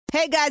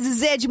Hey guys,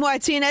 it's Angie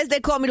Martinez. They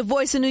call me the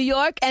voice of New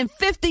York. And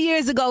 50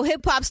 years ago,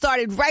 hip hop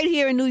started right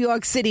here in New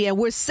York City. And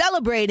we're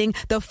celebrating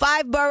the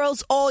 5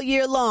 boroughs all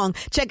year long.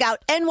 Check out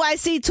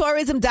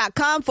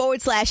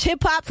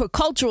nyctourism.com/hip hop for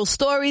cultural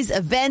stories,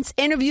 events,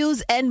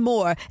 interviews, and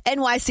more.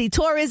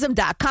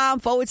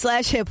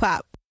 nyctourism.com/hip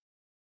hop.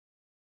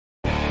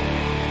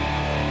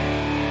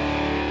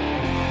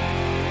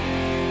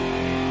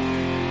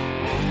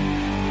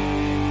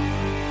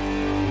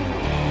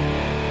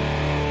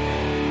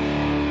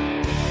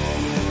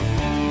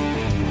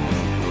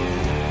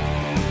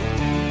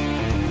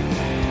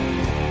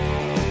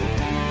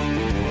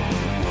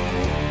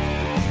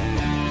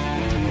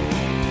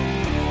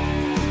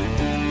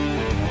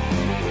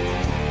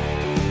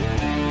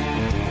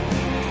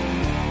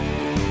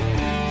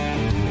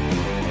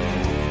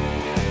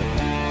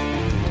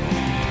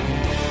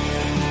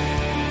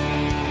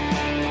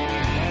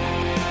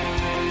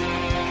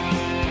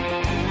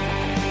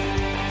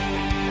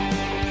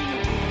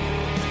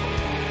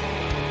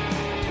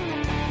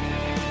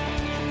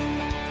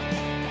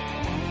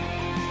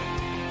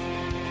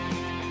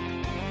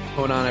 What's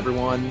going on,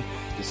 everyone?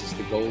 This is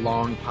the Go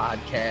Long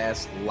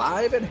Podcast,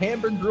 live at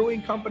Hamburg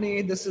Brewing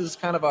Company. This is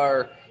kind of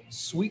our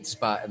sweet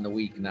spot in the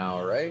week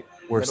now, right?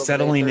 We're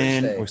settling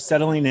in. We're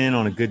settling in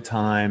on a good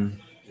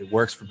time. It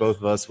works for both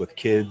of us with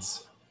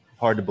kids.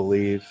 Hard to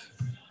believe.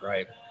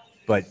 Right.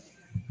 But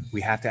we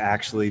have to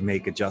actually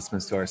make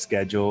adjustments to our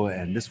schedule,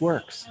 and this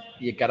works.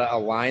 You got to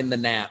align the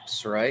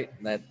naps, right?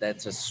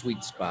 That's a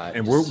sweet spot.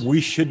 And we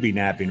should be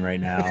napping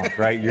right now,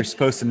 right? You're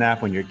supposed to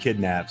nap when your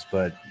kid naps,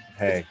 but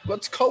hey.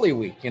 It's Cully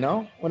week, you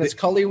know? When it's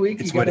Cully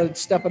week, you got to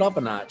step it up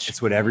a notch.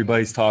 It's what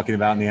everybody's talking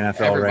about in the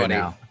NFL right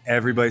now.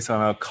 Everybody's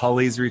talking about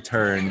Cully's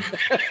return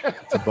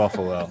to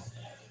Buffalo.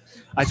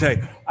 I tell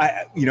you,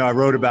 I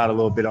wrote about it a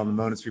little bit on the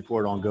Moments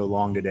Report on Go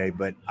Long today,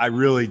 but I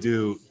really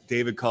do.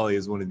 David Culley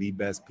is one of the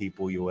best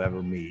people you'll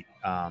ever meet.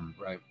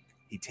 Right.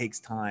 He takes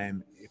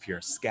time. If you're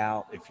a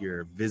scout, if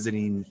you're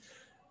visiting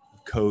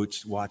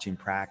coach, watching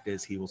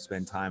practice, he will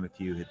spend time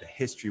with you. The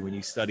history, when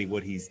you study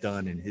what he's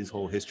done and his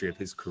whole history of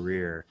his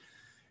career,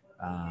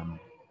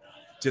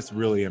 just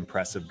really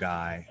impressive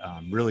guy.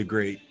 Really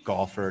great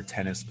golfer,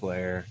 tennis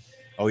player.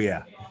 Oh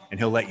yeah, and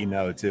he'll let you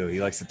know too.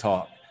 He likes to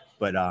talk.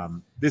 But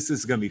this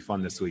is going to be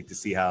fun this week to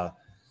see how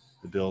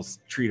the Bills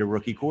treat a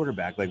rookie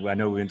quarterback. Like, I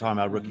know we've been talking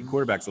about rookie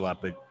quarterbacks a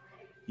lot, but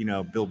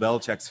Bill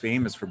Belichick's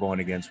famous for going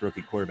against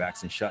rookie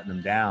quarterbacks and shutting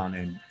them down.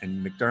 And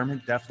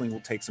McDermott definitely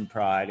will take some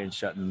pride in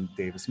shutting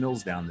Davis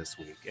Mills down this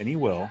week, and he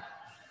will.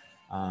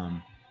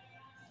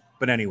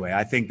 But anyway,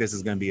 I think this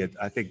is going to be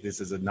I think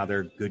this is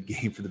another good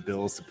game for the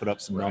Bills to put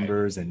up some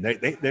numbers, and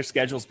their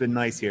schedule's been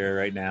nice here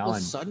right now. Well,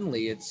 and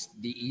suddenly it's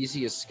the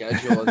easiest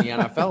schedule in the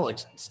NFL. Like,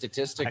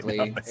 statistically,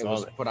 it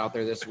was put out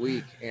there this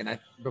week. And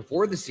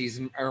before the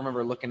season, I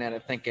remember looking at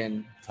it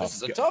thinking, this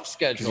is a tough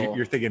schedule.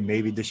 You're thinking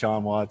maybe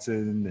Deshaun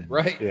Watson. And,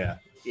 right.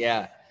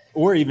 Yeah.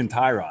 Or even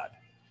Tyrod.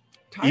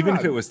 Even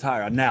if it was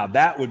Tyrod. Now,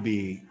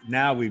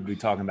 we'd be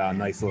talking about a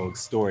nice little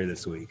story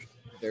this week.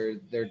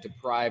 They're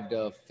deprived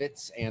of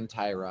Fitz and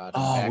Tyrod.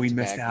 Oh, we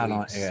missed out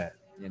weeks, on it.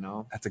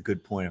 That's a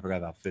good point. I forgot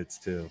about Fitz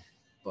too.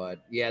 But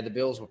yeah, the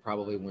Bills will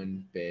probably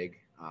win big.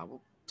 We'll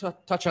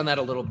touch on that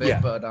a little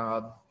bit. But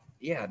I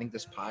think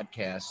this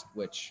podcast,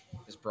 which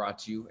is brought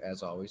to you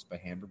as always by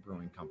Hamburg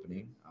Brewing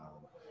Company,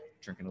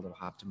 drinking a little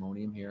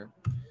Hoptimonium here.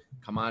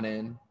 Come on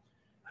in.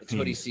 It's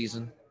hoodie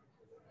season.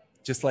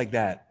 Just like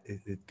that,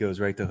 it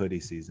goes right to hoodie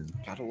season.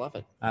 Gotta love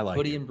it. I like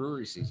hoodie it. and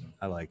brewery season.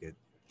 I like it.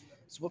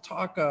 So we'll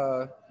talk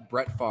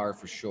Brett Favre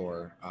for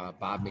sure.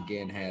 Bob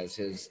McGinn has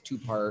his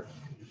 2-part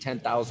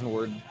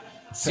 10,000-word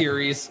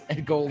series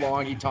at Go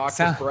Long. He talked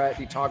with Brett.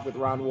 He talked with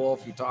Ron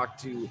Wolf. He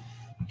talked to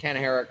Ken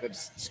Herrick,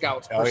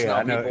 scouts,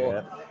 personnel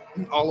people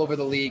all over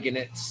the league. And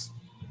it's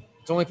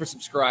only for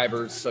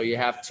subscribers, so you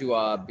have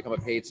to become a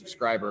paid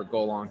subscriber at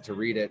Go Long to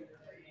read it.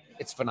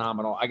 It's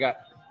phenomenal.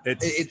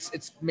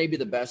 It's maybe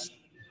the best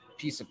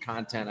piece of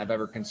content I've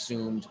ever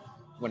consumed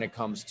when it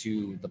comes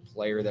to the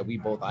player that we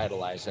both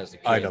idolized as a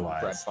kid,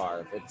 Brett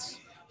Favre.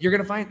 You're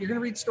gonna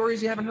read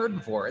stories you haven't heard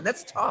before, and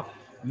that's tough.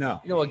 No,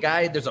 a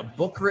guy. There's a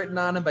book written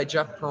on him by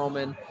Jeff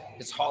Pearlman.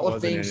 His Hall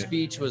of Fame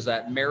speech was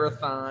that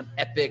marathon,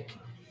 epic,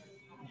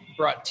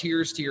 brought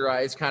tears to your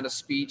eyes kind of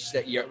speech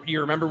that you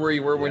remember where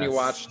you were when you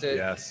watched it.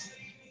 Yes.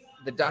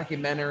 The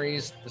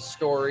documentaries, the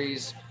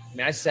stories. I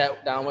mean, I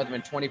sat down with him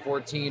in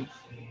 2014.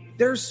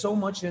 There's so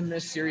much in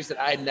this series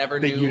that I never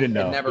knew and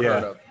never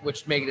heard of,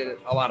 which made it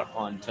a lot of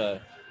fun to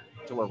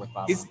work with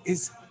Bob.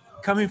 Is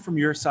coming from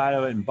your side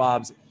of it and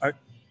Bob's,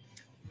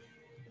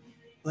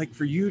 like,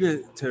 for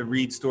you to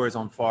read stories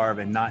on Favre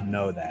and not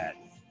know that,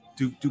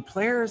 do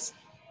players,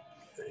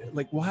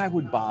 like, why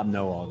would Bob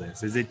know all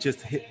this? Is it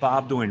just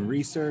Bob doing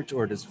research,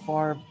 or does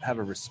Favre have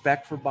a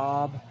respect for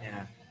Bob?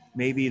 Yeah.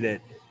 Maybe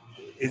that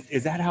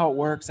is that how it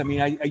works? I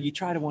mean, you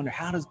try to wonder,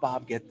 how does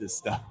Bob get this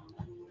stuff?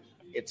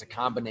 It's a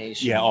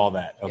combination. Yeah, all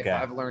that. Okay.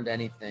 If I've learned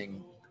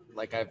anything,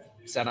 like I've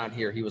said on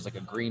here, he was like a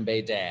Green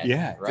Bay dad.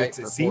 Yeah. Right.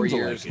 For 4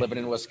 years, living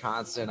in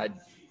Wisconsin, I'd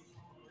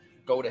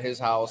go to his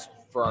house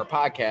for our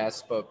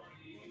podcast, but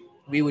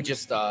we would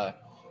just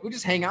we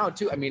just hang out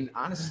too. I mean,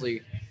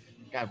 honestly,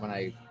 God, when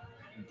I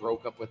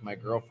broke up with my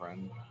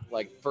girlfriend,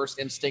 like first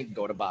instinct,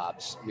 go to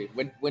Bob's. We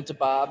went to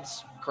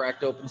Bob's,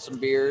 cracked open some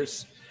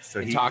beers,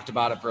 and talked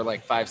about it for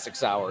like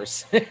 5-6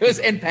 hours. It was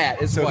and Pat,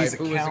 his wife,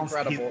 who was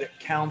incredible,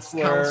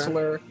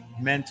 counselor,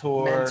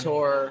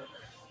 mentor.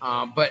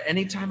 But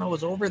anytime I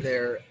was over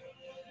there,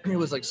 it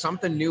was like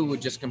something new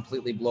would just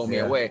completely blow me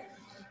away.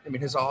 I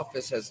mean, his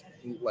office has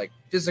like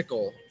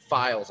physical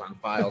files on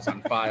files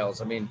on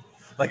files. I mean,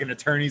 like an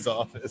attorney's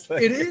office.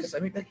 It is. I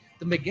mean,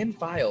 the McGinn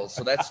files.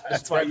 So that's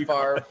Brett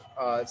Favre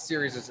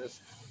series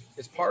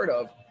is part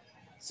of.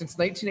 Since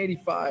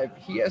 1985,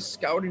 he has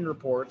scouting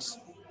reports,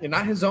 and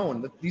not his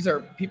own. These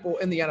are people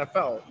in the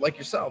NFL, like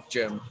yourself,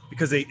 Jim.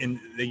 Because they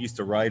used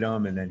to write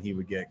them, and then he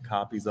would get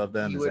copies of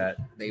them.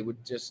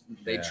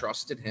 They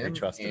trusted him,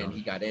 and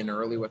he got in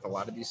early with a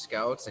lot of these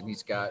scouts, and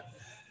he's got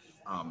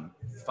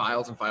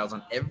files and files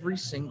on every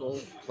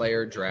single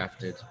player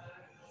drafted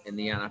in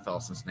the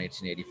NFL since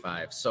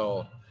 1985.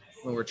 So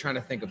when we're trying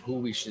to think of who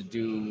we should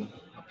do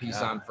a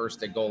piece on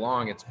first to go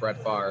long, it's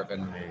Brett Favre.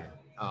 And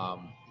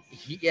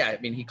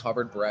he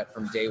covered Brett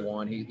from day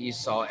one. He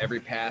saw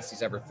every pass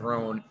he's ever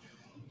thrown.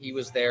 He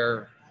was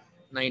there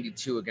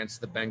 92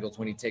 against the Bengals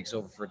when he takes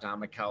over for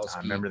Don Majkowski.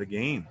 I remember the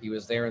game. He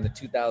was there in the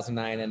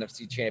 2009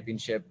 NFC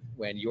Championship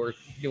when your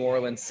New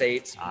Orleans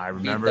Saints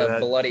beat the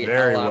bloody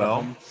hell out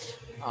of them.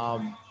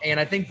 And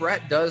I think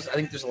Brett does. I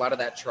think there's a lot of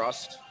that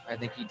trust. I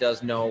think he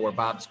does know where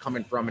Bob's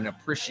coming from and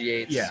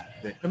appreciates. Yeah.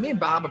 Me and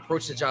Bob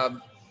approach the job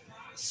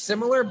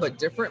similar but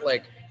different.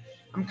 Like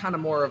I'm kind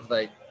of more of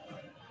like,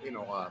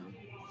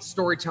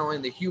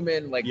 storytelling, the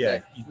human, like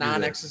the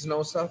non-X's and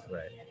O's stuff.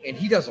 Right. And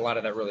he does a lot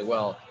of that really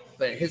well.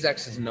 But his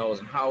X's and O's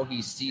and how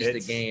he sees the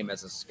game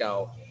as a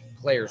scout,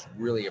 players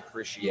really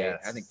appreciate.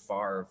 Yes. I think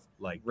Favre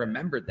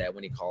remembered that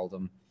when he called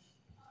him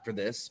for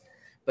this.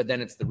 But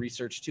then it's the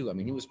research too. I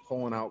mean, he was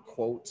pulling out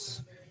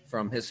quotes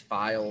from his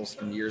files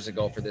from years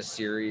ago for this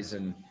series,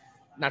 and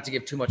not to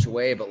give too much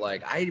away, but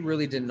like I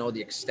really didn't know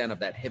the extent of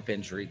that hip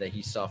injury that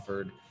he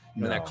suffered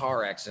in that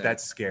car accident.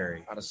 That's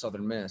scary. Out of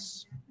Southern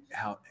Miss.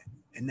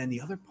 And then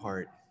the other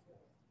part,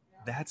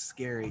 that's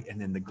scary. And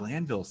then the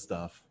Glanville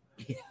stuff.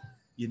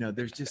 Yeah.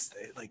 There's just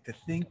like to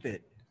think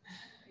that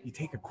you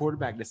take a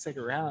quarterback in the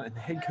second round and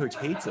the head coach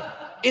hates him.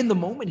 In the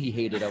moment, he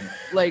hated him.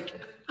 Like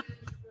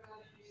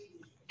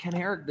Ken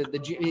Herrick,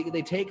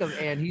 they take him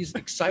and he's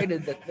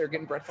excited that they're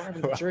getting Brett Favre.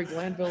 And Jerry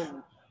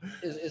Glanville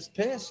is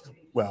pissed.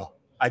 Well,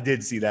 I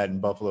did see that in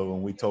Buffalo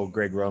when we told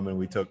Greg Roman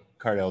we took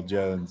Cardell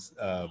Jones.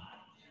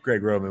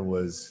 Greg Roman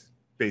was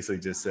basically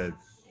just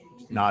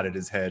nodded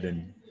his head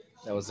and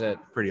that was it.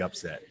 Pretty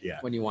upset. Yeah.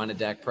 When you wanted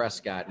Dak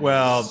Prescott.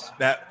 Well,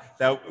 that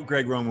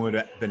Greg Roman would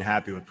have been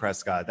happy with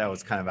Prescott. That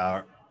was kind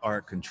of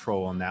our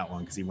control on that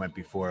one because he went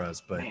before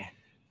us.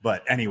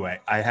 But anyway,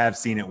 I have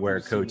seen it where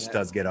a coach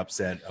does get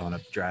upset on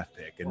a draft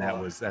pick, and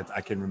that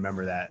I can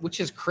remember that. Which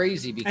is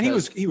crazy because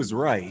and he was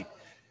right.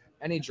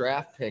 Any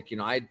draft pick,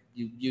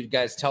 you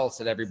guys tell us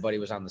that everybody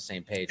was on the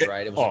same page,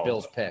 right? It was a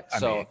Bills pick,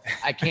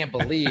 I can't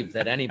believe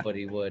that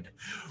anybody would.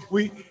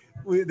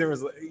 There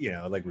was,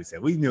 like we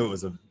said, we knew it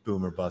was a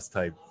boom or bust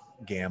type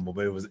gamble,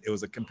 but it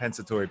was a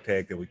compensatory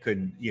pick that we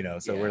couldn't,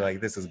 so we're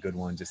like, this is a good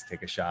one, just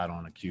take a shot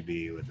on a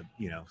QB with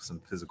some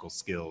physical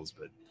skills.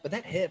 But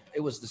that hip, it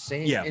was the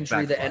same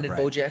injury that ended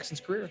Bo Jackson's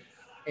career.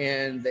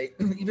 And they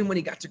even when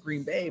he got to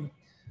Green Bay,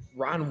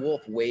 Ron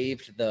Wolf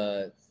waived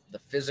the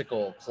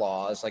physical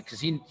clause, like because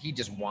he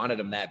just wanted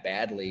him that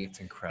badly. It's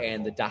incredible.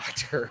 And the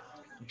doctor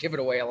give it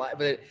away a lot,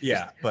 but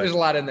there's a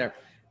lot in there.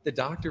 The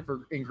doctor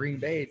in Green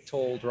Bay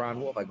told Ron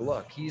Wolf, like,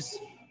 look, he's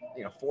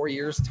 4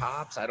 years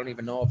tops. I don't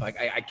even know if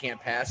I can't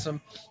pass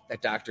him.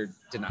 That doctor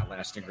did not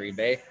last in Green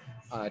Bay.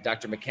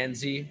 Dr.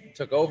 McKenzie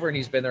took over, and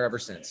he's been there ever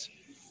since.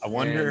 I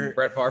wonder. And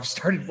Brett Favre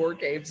started more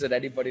games than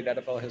anybody in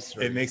NFL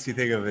history. It makes me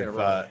think of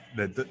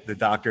if the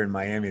doctor in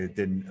Miami that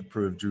didn't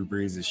approve Drew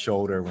Brees'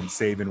 shoulder when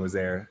Saban was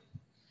there,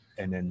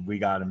 and then we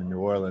got him in New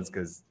Orleans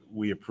because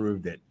we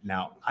approved it.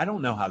 Now, I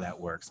don't know how that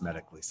works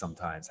medically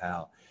sometimes,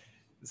 how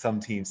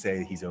some teams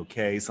say he's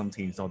okay, some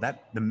teams don't.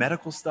 The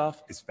medical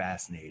stuff is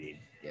fascinating.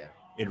 Yeah.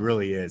 It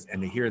really is.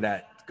 And to hear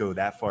that go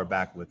that far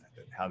back with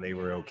how they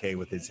were okay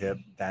with his hip,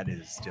 that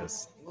is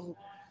just. Well,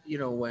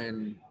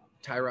 when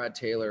Tyrod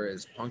Taylor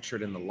is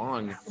punctured in the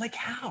lung. Like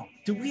how?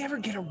 Do we ever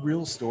get a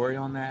real story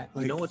on that?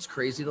 What's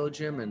crazy though,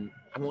 Jim? And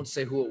I won't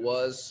say who it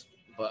was,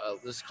 but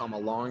let's call him a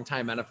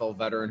longtime NFL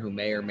veteran who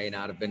may or may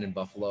not have been in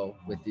Buffalo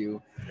with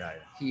you. Yeah.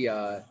 He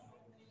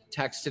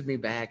texted me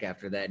back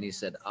after that and he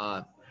said,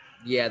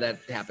 yeah, that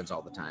happens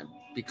all the time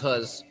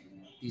because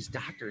these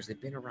doctors,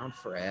 they've been around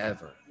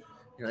forever.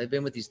 They've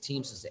been with these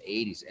teams since the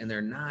 80s and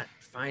they're not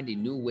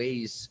finding new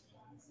ways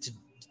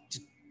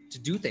to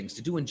do things,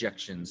 to do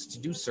injections, to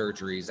do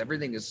surgeries.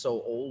 Everything is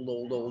so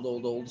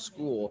old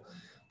school.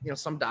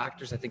 Some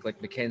doctors, I think like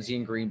McKenzie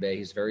in Green Bay,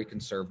 he's very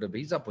conservative, but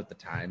he's up with the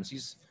times.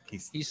 He's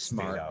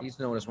smart. He's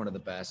known as one of the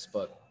best,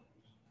 but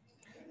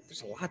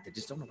there's a lot that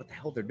just don't know what the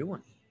hell they're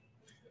doing.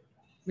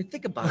 I mean,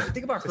 think about it.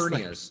 Think about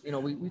hernias.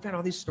 We've had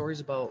all these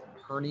stories about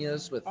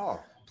hernias with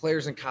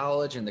players in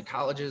college and the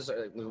colleges,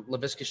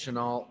 Laviska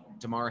Shenault,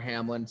 DeMar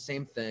Hamlin,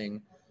 same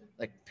thing.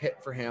 Like Pitt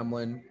for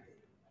Hamlin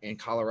and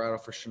Colorado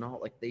for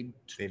Shenault. Like they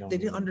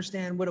didn't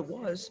understand what it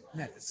was.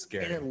 That's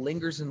scary. And it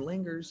lingers and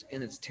lingers,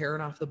 and it's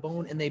tearing off the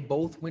bone. And they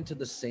both went to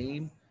the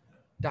same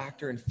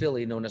doctor in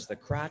Philly known as the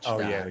crotch doc.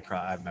 Yeah, the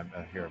crotch.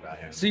 I hear about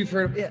him. So you've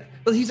heard of, yeah.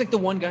 But he's like the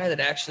one guy that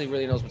actually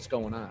really knows what's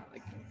going on.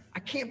 Like, I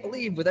can't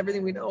believe with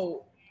everything we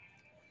know,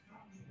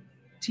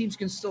 teams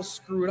can still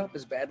screw it up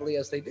as badly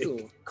as they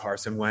do.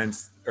 Carson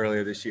Wentz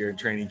earlier this year in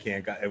training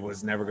camp, it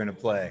was never going to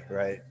play,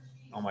 right?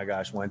 Oh my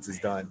gosh, Wentz is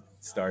done.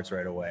 Starts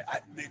right away.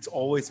 It's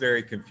always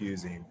very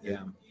confusing.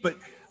 Yeah. But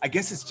I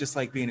guess it's just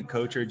like being a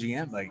coach or a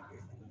GM. Like,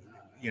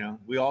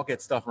 we all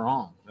get stuff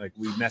wrong. Like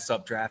we mess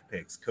up draft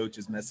picks,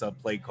 coaches mess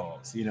up play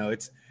calls. You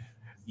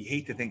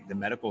hate to think the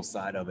medical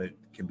side of it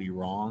can be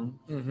wrong,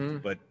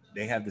 but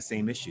they have the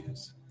same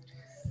issues.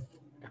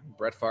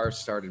 Brett Favre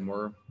started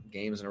more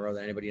games in a row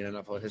than anybody in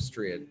NFL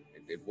history.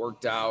 It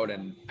worked out,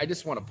 and I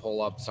just want to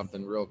pull up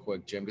something real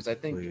quick, Jim, because I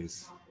think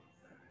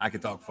I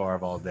could talk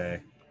Favre all day.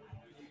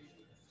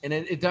 And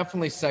it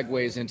definitely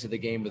segues into the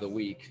game of the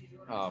week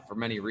for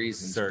many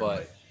reasons.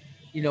 Certainly.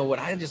 But, what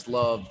I just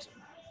loved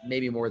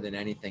maybe more than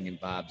anything in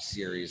Bob's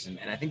series, and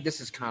I think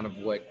this is kind of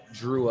what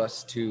drew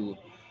us to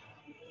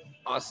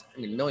us,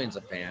 millions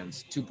of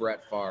fans, to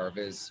Brett Favre,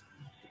 is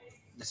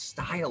the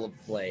style of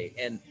play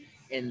and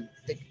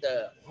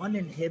the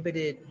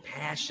uninhibited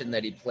passion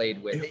that he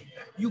played with.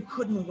 You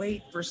couldn't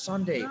wait for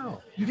Sunday.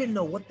 No. You didn't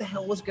know what the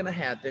hell was going to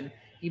happen.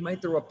 He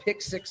might throw a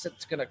pick six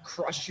that's going to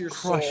crush your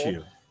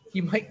soul. He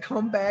might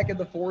come back in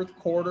the fourth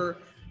quarter,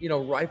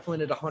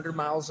 rifling at 100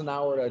 miles an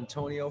hour to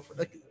Antonio.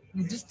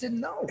 You just didn't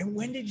know. And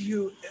when did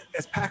you,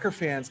 as Packer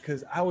fans,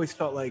 because I always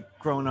felt like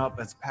growing up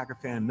as a Packer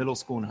fan, middle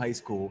school and high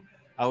school,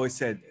 I always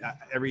said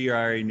every year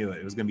I already knew it.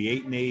 It was going to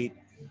be 8-8.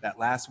 That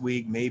last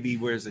week, maybe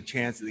there's a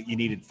chance that you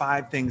needed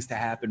 5 things to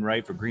happen,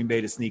 right, for Green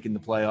Bay to sneak in the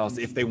playoffs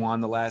if they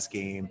won the last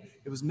game.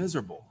 It was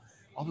miserable.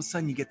 All of a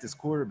sudden, you get this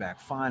quarterback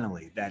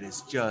finally that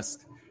is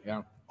just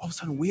all of a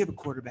sudden we have a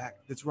quarterback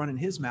that's running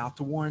his mouth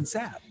to Warren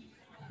Sapp.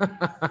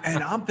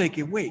 And I'm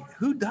thinking, wait,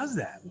 who does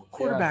that? What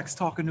quarterback's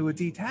talking to a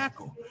D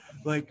tackle?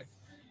 Like,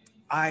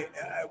 I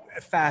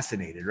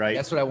fascinated, right?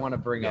 That's what I want to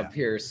bring up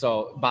here.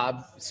 So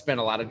Bob spent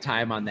a lot of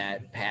time on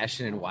that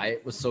passion and why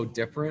it was so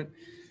different.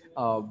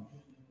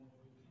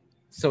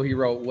 So he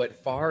wrote,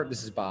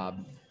 this is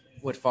Bob,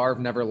 what Favre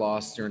never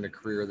lost during a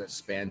career that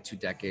spanned 2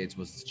 decades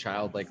was his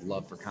childlike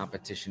love for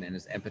competition and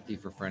his empathy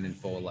for friend and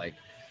foe alike.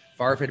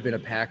 Favre had been a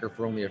Packer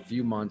for only a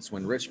few months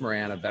when Rich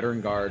Moran, a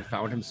veteran guard,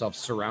 found himself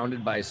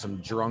surrounded by some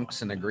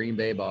drunks in a Green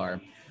Bay bar.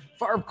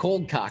 Favre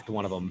cold-cocked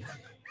one of them.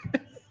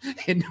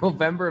 In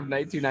November of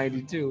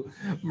 1992,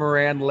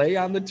 Moran lay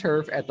on the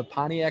turf at the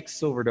Pontiac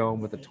Silverdome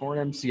with a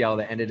torn MCL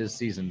that ended his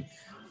season.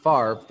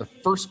 Favre, the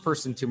first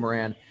person to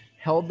Moran,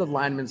 held the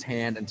lineman's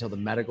hand until the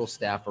medical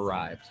staff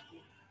arrived.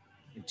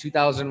 In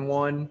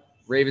 2001,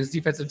 Ravens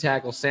defensive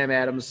tackle Sam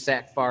Adams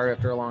sacked Favre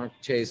after a long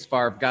chase.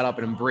 Favre got up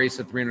and embraced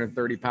the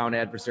 330-pound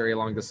adversary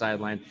along the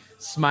sideline,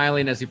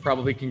 smiling as he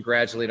probably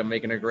congratulated him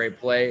making a great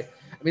play.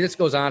 This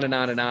goes on and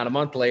on and on. A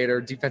month later,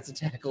 defensive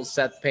tackle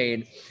Seth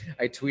Payne.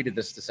 I tweeted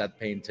this to Seth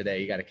Payne today.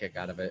 He got a kick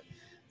out of it.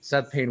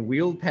 Seth Payne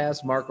wheeled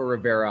past Marco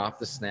Rivera off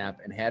the snap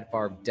and had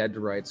Favre dead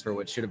to rights for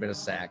what should have been a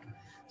sack.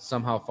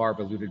 Somehow Favre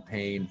eluded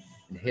Payne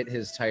and hit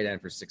his tight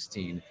end for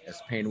 16.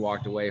 As Payne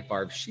walked away,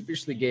 Favre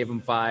sheepishly gave him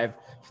 5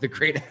 for the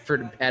great effort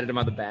and patted him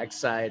on the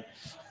backside.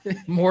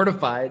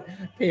 Mortified,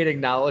 Payne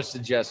acknowledged the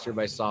gesture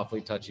by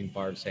softly touching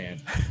Favre's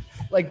hand.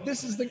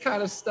 This is the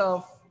kind of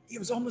stuff. It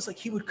was almost like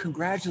he would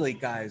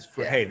congratulate guys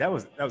for, hey, that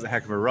was a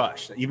heck of a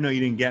rush, even though you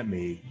didn't get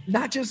me.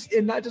 Not just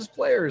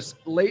players.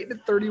 Late in the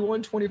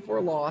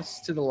 31-24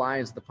 loss to the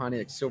Lions at the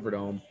Pontiac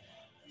Silverdome,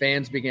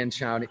 fans began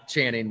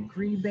chanting,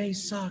 "Green Bay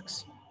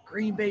sucks.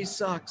 Green Bay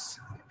sucks."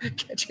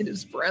 Catching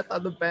his breath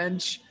on the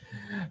bench,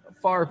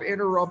 Favre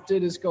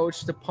interrupted his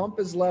coach to pump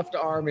his left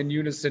arm in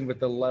unison with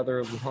the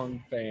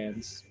leather-lung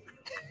fans.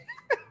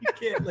 You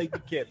can't make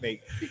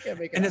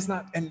it. And it's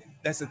not, and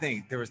that's the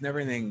thing. There was never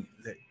anything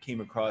that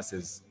came across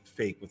as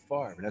fake with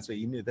Favre. And that's what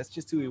you knew. That's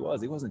just who he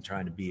was. He wasn't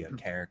trying to be a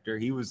character.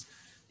 He was,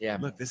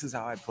 look, this is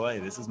how I play.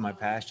 This is my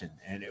passion.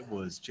 And it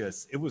was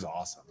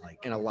awesome.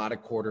 And a lot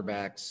of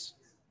quarterbacks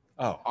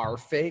are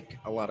fake.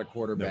 A lot of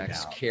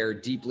quarterbacks care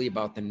deeply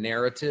about the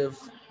narrative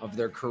of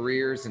their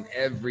careers, and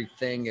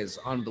everything is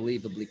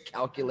unbelievably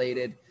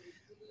calculated.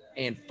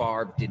 And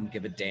Favre didn't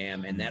give a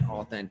damn. And that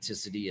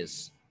authenticity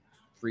is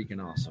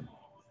freaking awesome.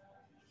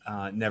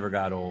 Never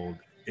got old.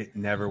 It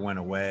never went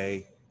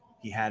away.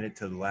 He had it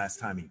till the last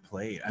time he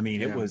played.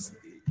 It was,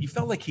 you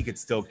felt like he could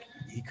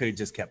have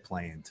just kept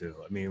playing too.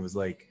 It was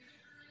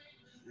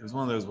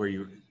one of those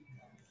where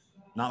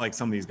not like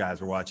some of these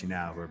guys we're watching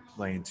now who are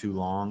playing too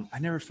long. I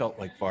never felt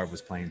like Favre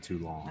was playing too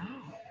long.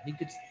 No, he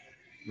could.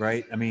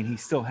 Right? He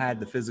still had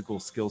the physical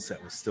skill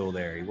set was still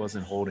there. He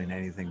wasn't holding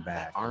anything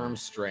back. Arm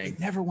strength. It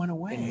never went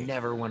away. It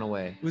never went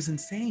away. It was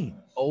insane.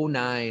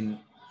 2009,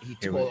 He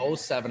took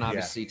 07,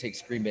 obviously,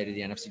 takes Green Bay to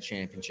the NFC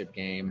Championship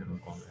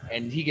game.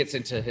 And he gets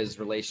into his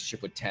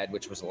relationship with Ted,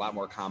 which was a lot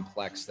more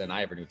complex than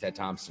I ever knew Ted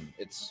Thompson.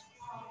 It's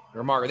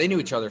remarkable. They knew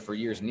each other for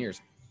years and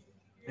years.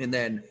 And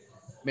then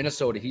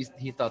Minnesota,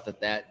 he thought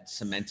that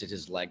cemented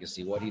his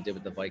legacy, what he did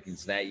with the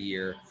Vikings that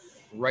year,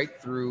 right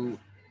through,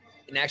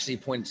 and actually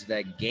pointed to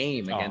that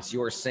game against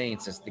your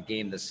Saints as the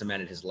game that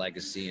cemented his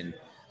legacy. And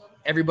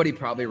everybody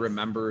probably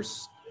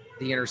remembers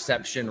the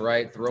interception,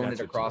 right, throwing it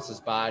across his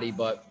body.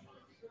 But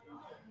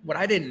what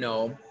I didn't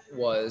know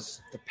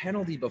was the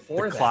penalty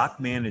before that. The clock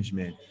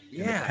management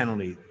and the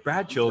penalty.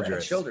 Brad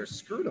Childress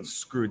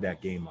screwed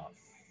that game up.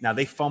 Now,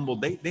 they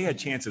fumbled. They had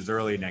chances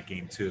early in that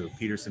game, too.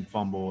 Peterson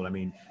fumbled. I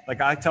mean, like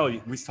I tell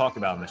you, we talked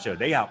about on the show,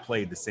 they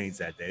outplayed the Saints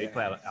that day.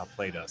 They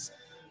outplayed us.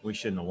 We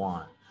shouldn't have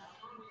won.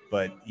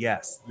 But,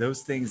 yes,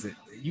 those things that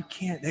you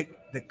can't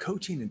 – the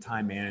coaching and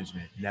time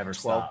management never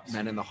stops. 12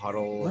 men in the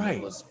huddle.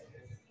 Right.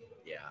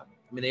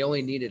 I mean, they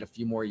only needed a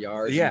few more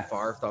yards. Yeah. And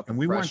Favre thought and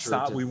we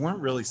weren't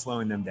really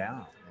slowing them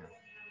down.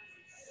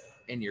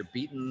 And you're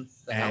beating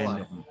the hell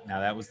out of them. Now,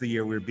 that was the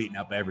year we were beating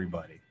up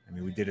everybody. I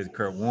mean, we did it to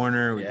Kurt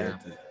Warner. We did it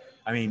to –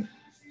 I mean,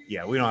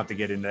 yeah, we don't have to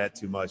get into that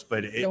too much,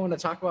 but you don't want to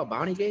talk about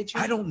Bounty Gate?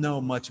 I don't know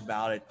much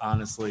about it,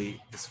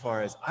 honestly, as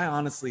far as I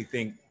honestly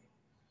think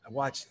I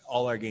watch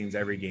all our games,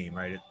 every game,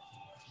 right?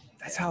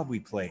 That's how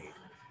we played.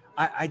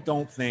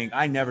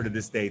 I never to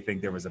this day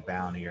think there was a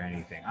bounty or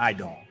anything. I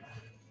don't.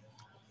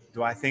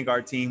 Do I think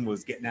our team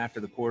was getting after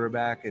the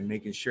quarterback and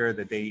making sure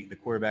that the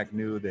quarterback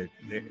knew that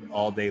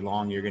all day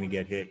long you're going to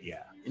get hit?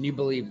 Yeah. And you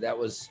believe that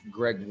was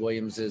Greg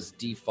Williams's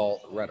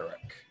default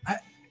rhetoric?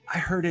 I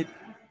heard it.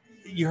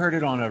 You heard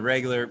it on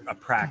a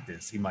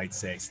practice, he might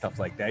say stuff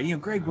like that. You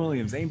know, Greg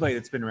Williams, anybody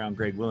that's been around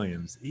Greg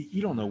Williams,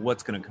 you don't know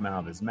what's going to come out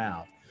of his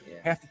mouth. Yeah.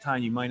 Half the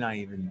time you might not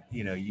even,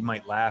 you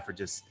might laugh or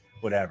just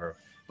whatever.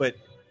 But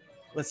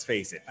let's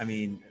face it. I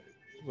mean,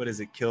 what is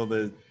it?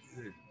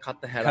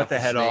 Cut the head off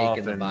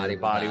and the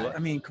body. I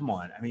mean, come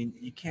on. I mean,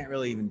 you can't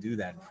really even do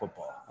that in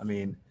football. I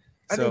mean,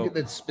 I think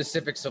the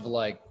specifics of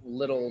like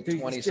little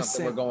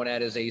 20-something we're going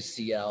at his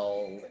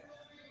ACL,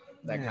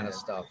 that kind of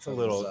stuff. It's a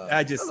little,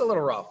 it was a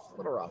little rough.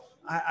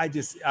 I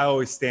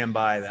always stand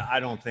by that. I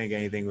don't think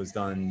anything was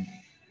done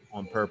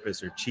on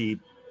purpose or cheap,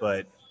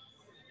 but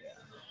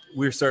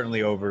we're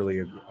certainly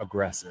overly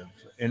aggressive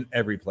in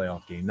every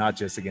playoff game, not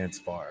just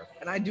against Favre.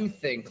 And I do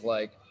think,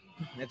 like,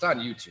 it's on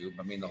YouTube.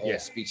 I mean, the whole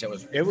speech that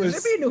was. It was.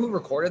 Does anybody know who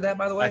recorded that,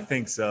 by the way? I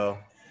think so.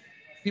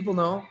 People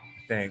know?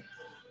 I think.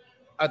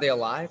 Are they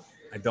alive?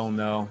 I don't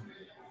know.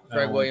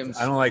 Greg Williams.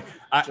 I don't like.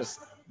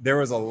 There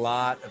was a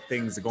lot of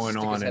things going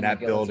on in that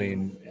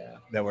building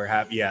that were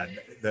happening. Yeah,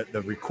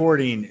 the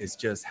recording is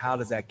just, how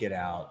does that get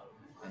out?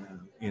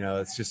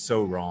 It's just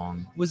so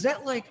wrong. Was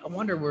that like, I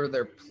wonder, were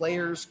there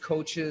players,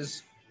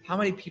 coaches? How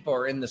many people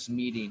are in this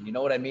meeting? You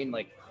know what I mean?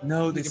 Like,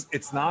 no,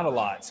 it's not a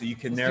lot, so you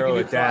can narrow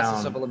it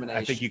down.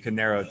 I think you can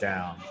narrow it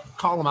down.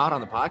 Call them out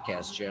on the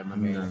podcast, Jim. I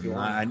mean, if you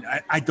want.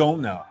 I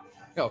don't know.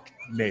 Okay,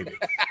 maybe,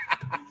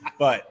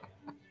 but.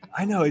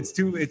 I know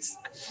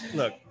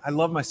look, I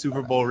love my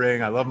Super Bowl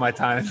ring. I love my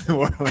time in New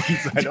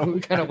Orleans.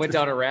 We kind of went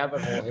down a rabbit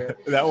hole here.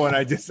 That one,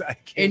 I can't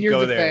in your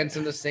go defense,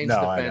 there. In the Saints'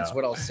 defense,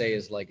 what I'll say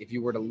is, like, if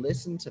you were to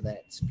listen to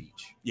that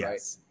speech, right,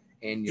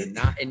 and you're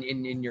not, and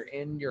you're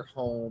in your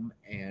home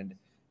and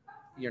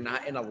you're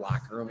not in a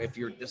locker room, if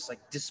you're just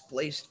like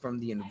displaced from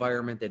the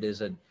environment that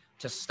is a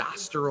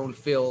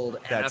testosterone-filled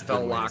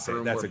NFL locker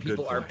room where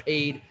people are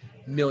paid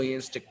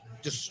millions to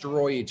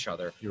destroy each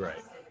other. You're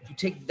right. You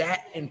take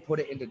that and put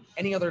it into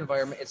any other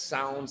environment, it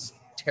sounds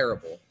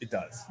terrible. It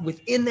does.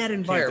 Within that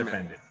environment.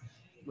 Can't defend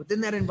it. Within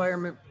that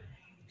environment.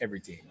 Every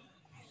team.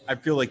 I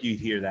feel like you'd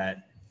hear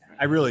that.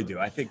 I really do.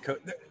 I think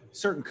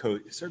certain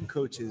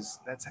coaches,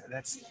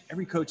 that's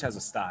every coach has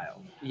a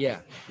style. Yeah.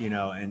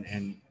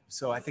 And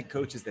so I think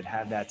coaches that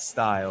have that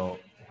style,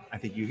 I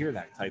think you hear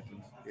that type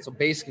of. So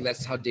basically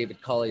that's how David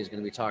Culley is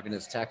going to be talking to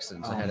his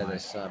Texans ahead of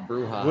this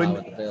brouhaha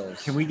with the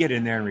Bills. Can we get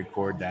in there and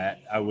record that?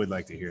 I would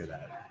like to hear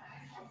that.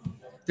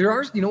 There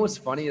are, what's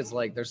funny is,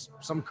 like, there's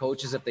some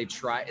coaches, if they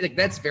try, like,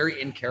 that's very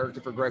in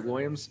character for Greg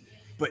Williams.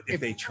 But if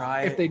they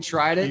tried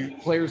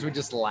it, players would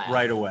just laugh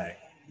right away.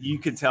 You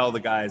could tell the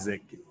guys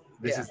that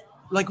this is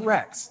like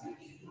Rex.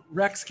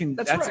 Rex can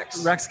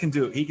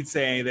do it. He can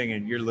say anything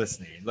and you're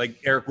listening. Like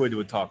Eric Wood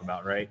would talk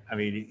about, right? I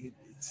mean, he'd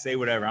say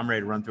whatever. I'm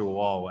ready to run through a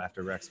wall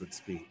after Rex would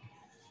speak.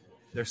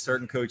 There's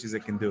certain coaches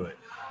that can do it.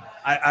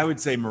 I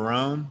would say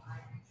Marone.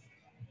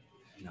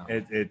 No.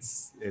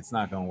 It's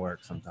not going to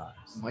work sometimes.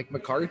 Mike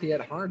McCarthy had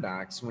Hard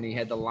Knocks when he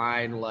had the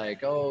line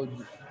like, "Oh,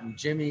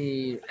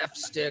 Jimmy F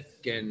stick,"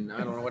 and I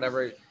don't know,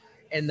 whatever,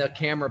 and the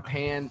camera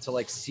panned to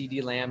like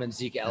CeeDee Lamb and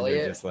Zeke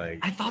Elliott. Just like,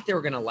 I thought they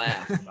were going to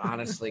laugh,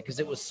 honestly, because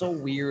it was so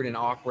weird and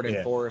awkward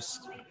and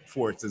forced.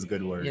 Forced is a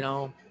good word.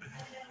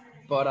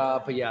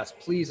 But yes,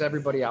 please,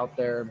 everybody out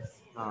there,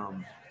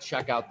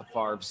 check out the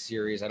Favre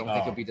series. I don't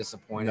think you'll be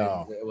disappointed.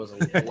 No. It was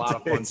a lot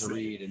of fun to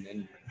read,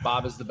 and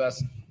Bob is the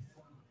best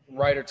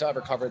writer to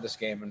ever cover this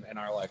game in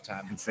our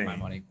lifetime. Insane. For my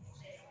money.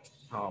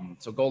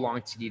 So go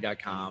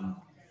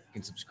longtd.com. You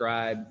can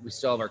subscribe. We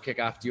still have our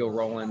kickoff deal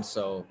rolling.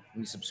 So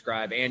when you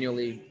subscribe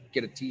annually,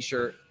 get a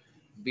t-shirt,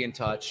 be in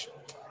touch,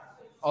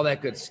 all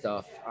that good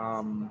stuff.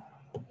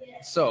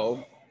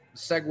 So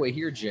segue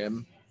here,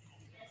 Jim.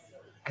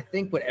 I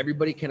think what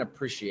everybody can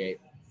appreciate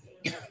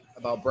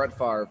about Brett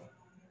Favre,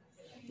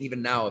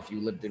 even now, if you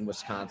lived in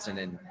Wisconsin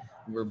and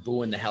we're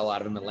booing the hell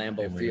out of him at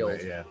Lambeau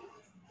Field,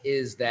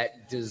 is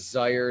that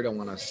desire to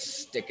want to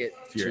stick it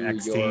to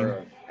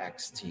your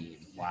ex-team.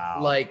 Wow.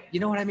 Like, you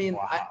know what I mean?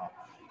 Wow.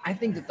 I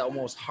think that the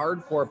most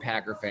hardcore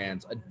Packer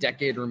fans, a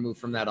decade removed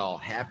from that all,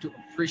 have to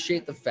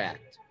appreciate the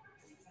fact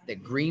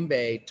that Green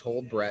Bay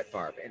told Brett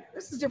Favre, and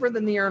this is different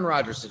than the Aaron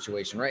Rodgers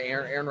situation, right?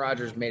 Aaron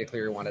Rodgers made it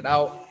clear he wanted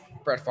out.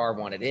 Brett Favre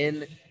wanted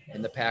in,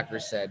 and the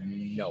Packers said,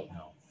 no,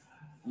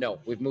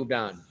 we've moved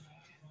on.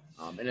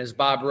 And as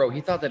Bob wrote,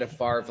 he thought that if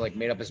Favre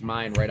made up his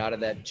mind right out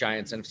of that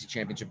Giants NFC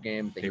Championship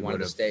game that he wanted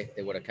to stay,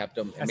 they would have kept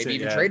him and maybe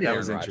even traded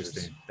Aaron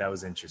Rodgers. That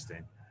was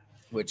interesting.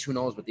 Which, who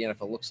knows what the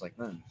NFL looks like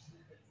then.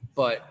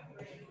 But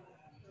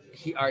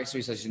he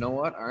says, you know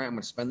what? All right, I'm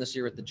going to spend this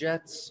year with the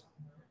Jets.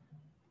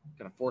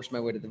 Going to force my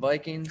way to the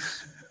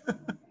Vikings. And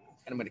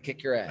I'm going to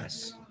kick your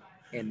ass.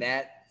 And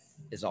that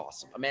is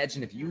awesome.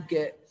 Imagine if you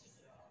get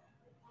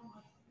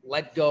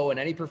let go in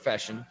any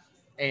profession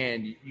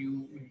and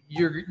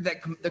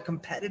the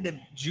competitive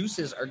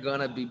juices are going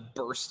to be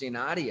bursting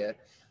out of you.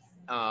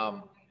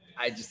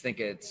 I just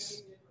think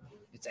it's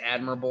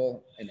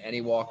admirable in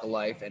any walk of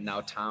life. And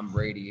now Tom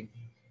Brady,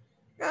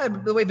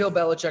 the way Bill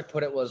Belichick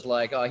put it was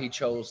like, oh, he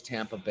chose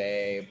Tampa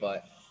Bay.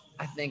 But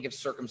I think if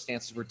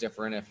circumstances were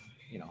different,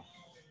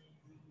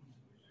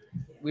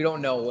 we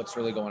don't know what's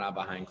really going on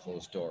behind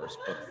closed doors,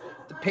 but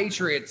the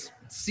Patriots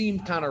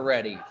seemed kind of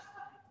ready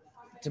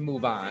to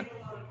move on.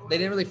 They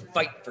didn't really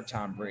fight for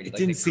Tom Brady. It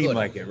didn't seem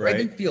like it, right? It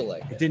didn't feel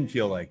like it. It didn't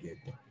feel like it.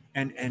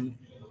 And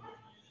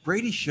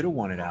Brady should have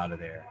wanted out of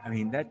there. I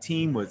mean, that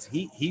team was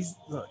he's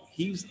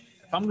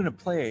if I'm going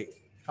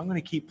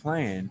to keep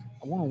playing,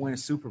 I want to win a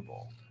Super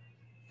Bowl.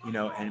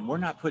 And we're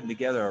not putting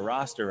together a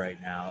roster right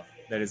now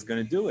that is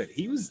going to do it.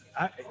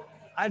 I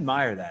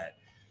admire that.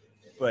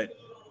 But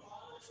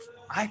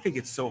I think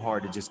it's so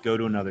hard to just go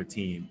to another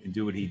team and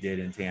do what he did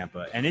in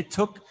Tampa. And it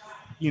took,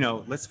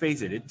 let's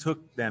face it, it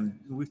took them,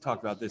 we've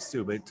talked about this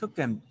too, but it took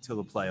them to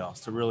the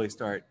playoffs to really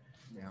start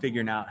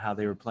figuring out how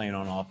they were playing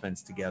on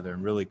offense together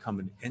and really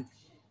coming. And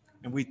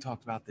we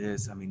talked about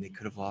this. I mean, they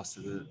could have lost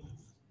to the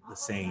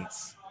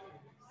Saints,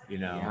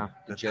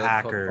 the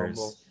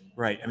Packers.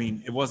 Right. I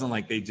mean, it wasn't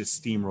like they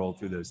just steamrolled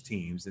through those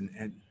teams.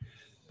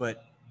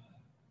 But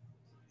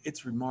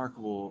it's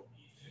remarkable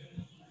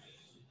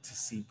to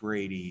see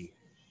Brady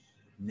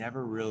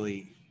never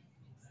really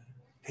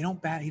he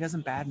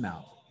doesn't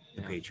badmouth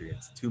the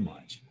Patriots too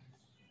much.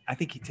 I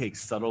think he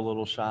takes subtle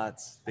little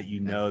shots that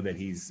that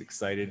he's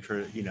excited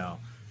for,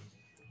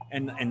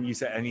 and you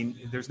said, I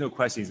mean, there's no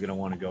question he's going to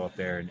want to go up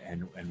there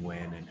and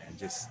win and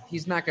just.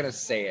 He's not going to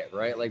say it,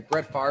 right? Like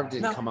Brett Favre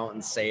didn't come out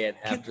and say it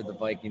after the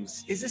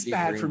Vikings. Is this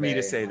bad for me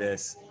to say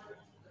this?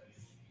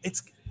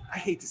 I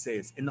hate to say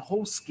this. In the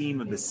whole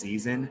scheme of the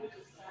season,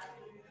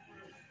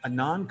 a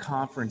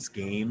non-conference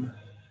game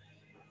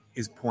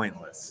is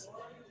pointless.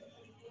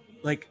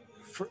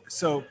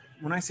 So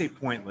when I say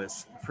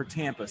pointless for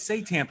Tampa,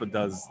 say Tampa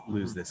does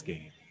lose this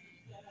game,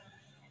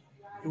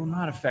 it will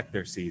not affect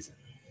their season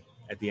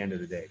at the end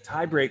of the day.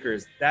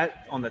 Tiebreakers,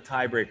 that on the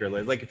tiebreaker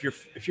list, like if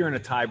you're in a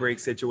tiebreak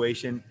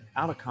situation,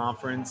 out of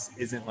conference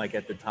isn't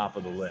at the top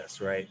of the list,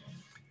 right?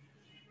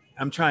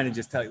 I'm trying to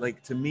just tell you,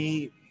 to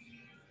me,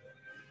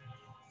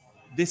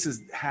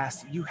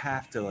 you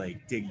have to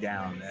dig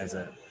down as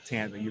a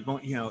Tampa. You're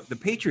going, the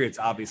Patriots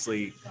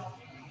obviously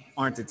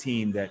aren't the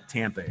team that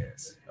Tampa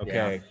is.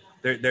 Okay.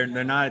 Yeah. They're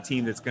not a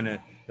team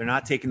they're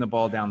not taking the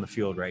ball down the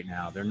field right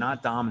now. They're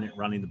not dominant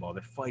running the ball.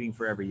 They're fighting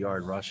for every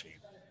yard rushing.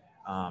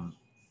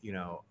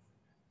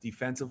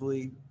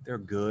 Defensively, they're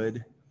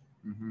good,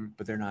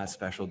 but they're not a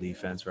special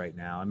defense right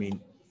now. I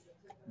mean,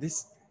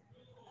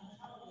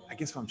 I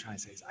guess what I'm trying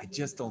to say is I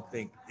just don't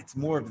think it's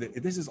more of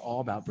this is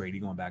all about Brady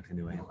going back to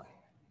New England.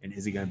 And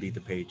is he going to beat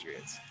the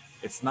Patriots?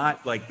 It's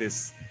not like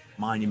this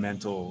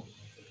monumental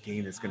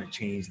game that's going to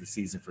change the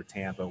season for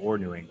Tampa or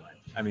New England.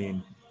 I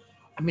mean,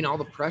 all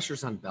the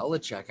pressure's on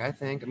Belichick, I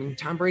think.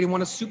 Tom Brady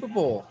won a Super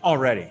Bowl.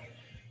 Already.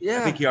 Yeah.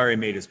 I think he already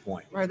made his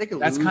point. Right, they could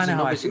that's lose. That's kind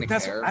of how I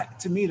feel.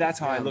 To me, that's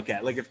how I look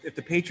at it. If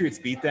the Patriots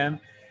beat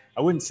them,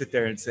 I wouldn't sit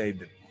there and say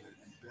that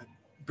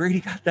Brady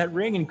got that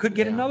ring and could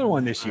get another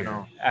one this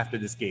year after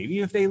this game,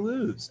 even if they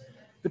lose.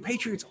 The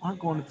Patriots aren't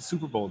going to the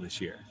Super Bowl this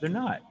year. They're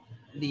not.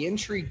 The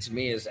intrigue to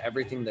me is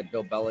everything that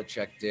Bill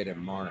Belichick did in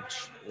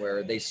March,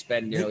 where they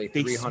spend nearly $300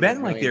 million. They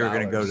spent like they were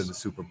going to go to the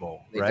Super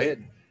Bowl, they right?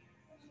 Did.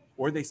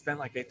 Or they spent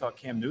like they thought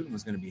Cam Newton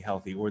was going to be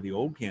healthy, or the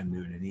old Cam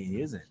Newton, and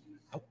he isn't.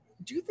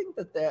 Do you think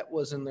that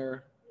was in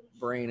their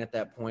brain at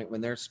that point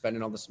when they're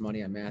spending all this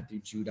money on Matthew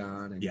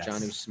Judon and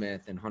Jonnu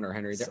Smith and Hunter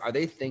Henry? Are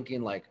they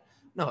thinking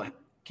no,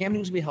 Cam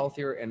Newton's going to be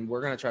healthier, and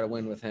we're going to try to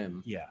win with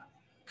him? Yeah,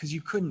 because you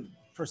couldn't.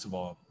 First of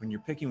all, when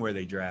you're picking where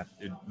they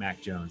drafted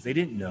Mac Jones, they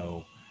didn't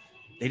know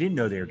they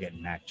were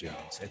getting Mac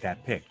Jones at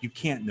that pick. You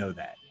can't know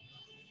that.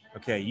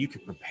 Okay, you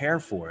could prepare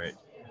for it,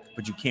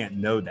 but you can't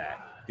know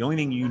that. The only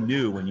thing you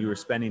knew when you were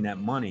spending that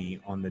money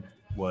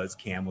was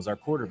Cam was our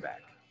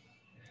quarterback.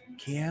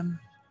 Cam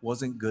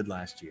wasn't good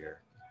last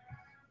year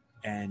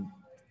and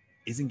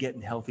isn't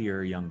getting healthier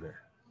or younger.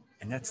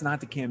 And that's not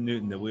the Cam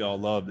Newton that we all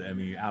loved. I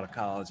mean, out of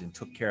college and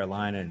took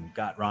Carolina and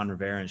got Ron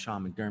Rivera and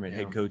Sean McDermott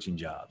head coaching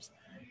jobs.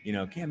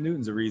 Cam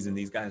Newton's the reason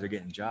these guys are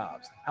getting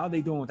jobs. How are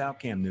they doing without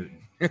Cam Newton?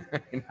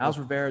 How's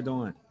Rivera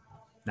doing?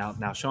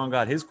 Now Sean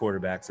got his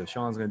quarterback, so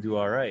Sean's going to do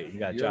all right. He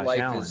got Josh Allen.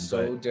 Your life is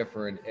so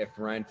different if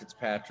Ryan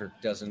Fitzpatrick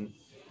doesn't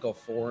go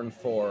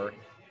 4-4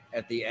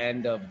 at the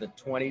end of the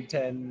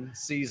 2010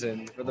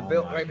 season for the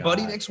Bills. Right,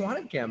 Buddy Nix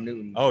wanted Cam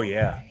Newton. Oh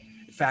yeah.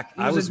 In fact,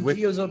 I was with.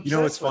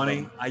 What's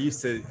funny? I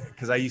used to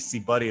see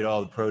Buddy at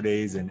all the pro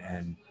days,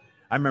 and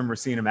I remember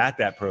seeing him at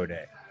that pro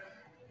day.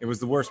 It was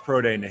the worst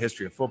pro day in the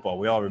history of football.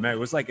 We all remember. It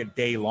was like a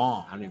day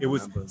long. It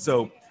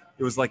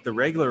was like the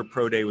regular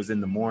pro day was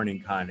in the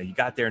morning, kind of. You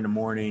got there in the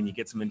morning, you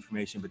get some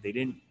information, but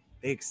they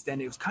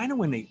extended. It was kind of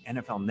when the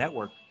NFL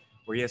Network,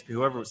 or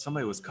ESPN,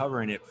 somebody was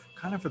covering it,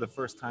 kind of for the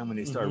first time when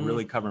they started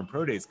really covering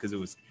pro days, because it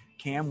was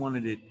Cam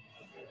wanted it.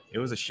 It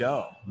was a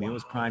show. I mean, it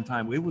was prime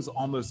time. It was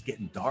almost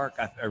getting dark.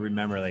 I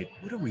remember, like,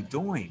 what are we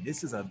doing?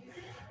 This is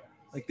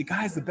the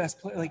guy's the best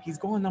player. Like, he's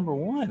going number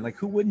one. Like,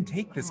 who wouldn't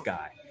take this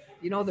guy?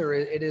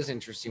 It is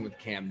interesting with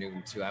Cam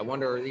Newton too. I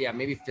wonder,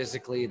 maybe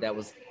physically that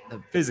was the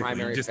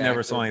primary you just factor.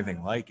 Never saw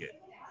anything like it.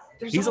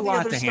 He's a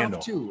lot to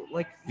handle too.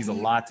 He's a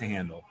lot to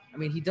handle. I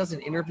mean, he does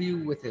an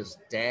interview with his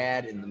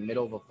dad in the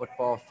middle of a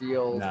football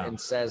field and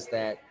says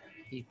that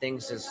he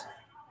thinks his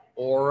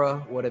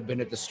aura would have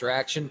been a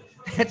distraction.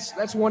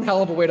 That's one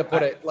hell of a way to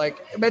put it. Like,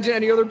 imagine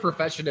any other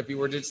profession if you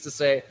were just to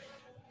say,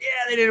 yeah,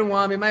 they didn't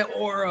want me. My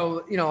aura,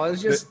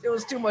 it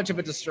was too much of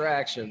a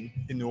distraction.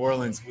 In New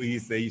Orleans,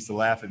 they used to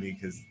laugh at me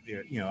because,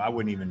 I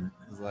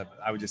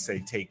would just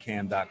say, take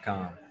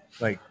cam.com.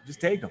 Like,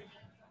 just take them.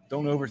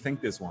 Don't overthink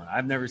this one.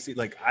 I've never seen,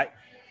 I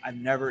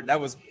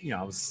was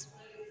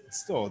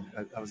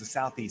a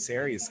Southeast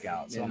area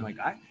scout. So I'm like,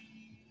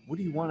 what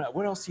do you want?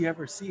 What else do you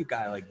ever see a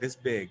guy like this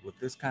big with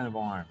this kind of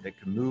arm that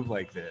can move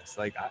like this?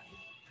 Like,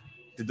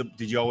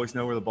 did you always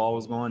know where the ball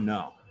was going?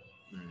 No.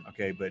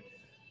 Okay. But,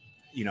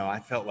 I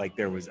felt like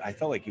he was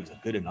a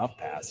good enough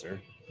passer.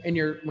 And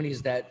when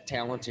he's that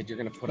talented, you're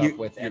going to put up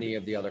with any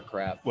of the other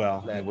crap. Well,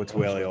 what's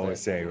Whaley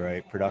always say,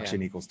 right?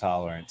 Production equals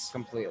tolerance.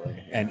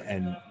 Completely.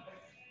 And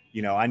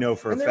I know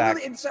for a fact.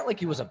 Really, it's not like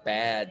he was a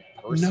bad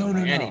person.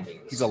 No.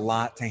 He's a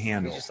lot to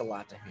handle. He's just a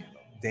lot to handle.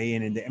 Day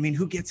in and day. I mean,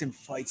 who gets in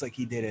fights like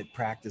he did at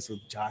practice with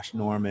Josh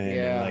Norman?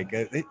 Yeah.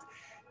 And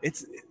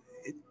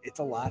it's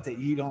a lot that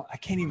I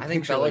can't even. I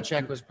think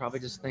Belichick was probably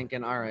just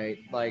thinking, all right,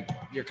 like,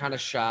 you're kind of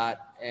shot,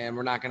 and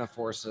we're not going to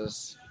force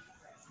us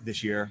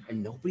this year.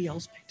 And nobody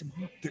else picked him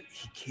up.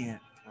 He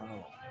can't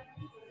throw.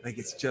 Like,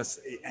 it's just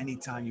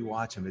anytime you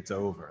watch him, it's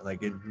over.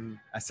 Like,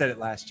 I said it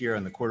last year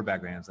on the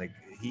quarterback rams. Like,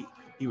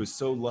 he was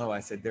so low. I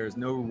said, there's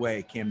no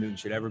way Cam Newton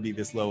should ever be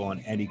this low on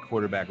any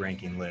quarterback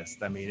ranking list.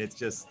 I mean,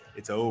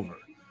 it's over.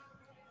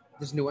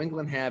 Does New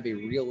England have a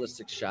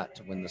realistic shot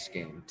to win this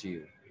game to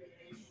you?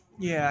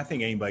 Yeah, I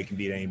think anybody can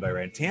beat anybody,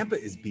 right? Tampa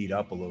is beat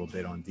up a little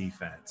bit on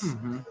defense,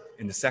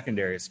 in the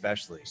secondary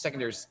especially.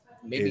 Secondary's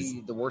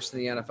maybe the worst in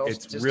the NFL.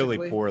 It's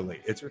really poorly.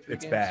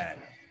 It's bad.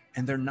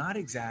 And they're not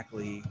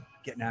exactly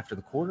getting after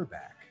the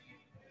quarterback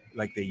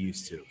like they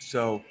used to.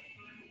 So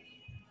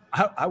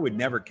I would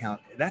never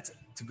count. That's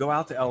to go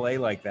out to LA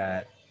like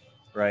that,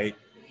 right?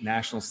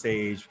 National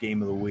stage,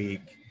 game of the week.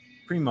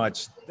 Pretty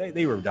much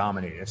they were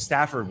dominated. If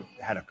Stafford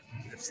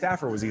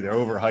was either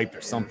overhyped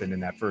or something in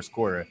that first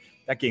quarter,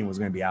 that game was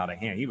going to be out of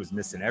hand. He was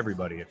missing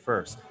everybody at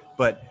first.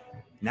 But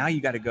now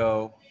you got to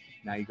go.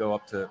 Now you go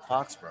up to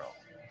Foxborough.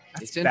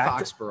 It's in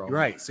Foxborough.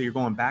 Right. So you're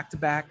going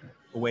back-to-back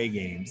away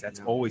games. That's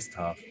always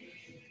tough.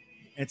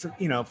 It's,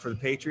 for the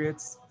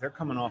Patriots, they're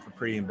coming off a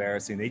pretty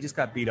embarrassing. They just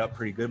got beat up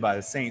pretty good by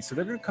the Saints. So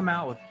they're going to come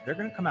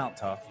out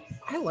tough.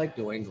 I like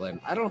New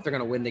England. I don't know if they're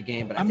going to win the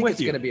game, but I think it's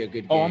going to be a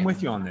good game. Oh, I'm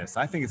with you on this.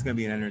 I think it's going to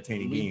be an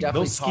entertaining game.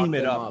 They'll scheme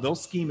it up. They'll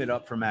scheme it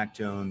up for Mac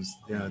Jones.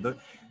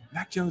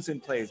 Mac Jones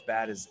didn't play as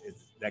bad as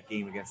that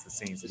game against the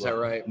Saints. Is that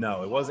right?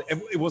 No, it wasn't.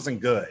 It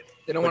wasn't good.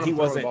 They don't want to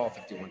throw the ball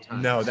 51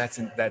 times. No,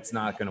 that's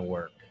not going to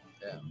work.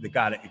 Yeah.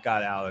 It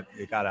got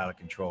out of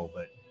control.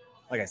 But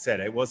like I said,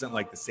 it wasn't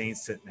like the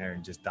Saints sitting there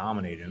and just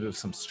dominating. There was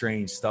some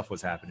strange stuff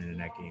was happening in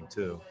that game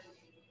too.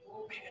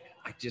 Man,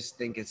 I just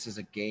think this is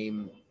a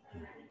game.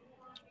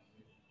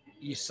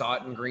 You saw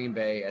it in Green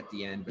Bay at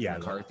the end with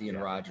McCarthy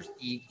and Rodgers.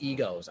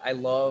 Egos. I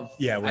love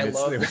the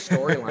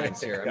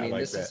storylines here. I mean,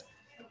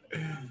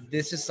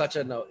 this is such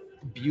a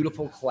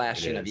beautiful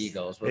clashing of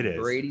egos where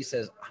Brady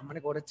says, I'm going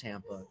to go to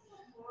Tampa.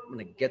 I'm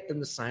going to get them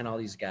to sign all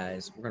these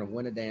guys. We're going to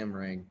win a damn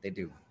ring. They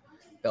do.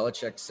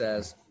 Belichick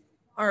says,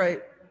 all right,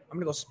 I'm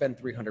going to go spend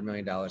 $300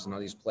 million on all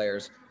these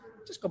players.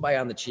 Just go buy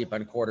on the cheap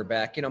on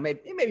quarterback.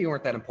 Maybe you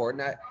weren't that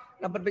important.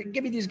 But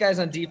give me these guys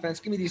on defense.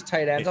 Give me these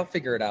tight ends. I'll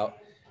figure it out.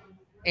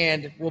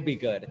 And we'll be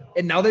good.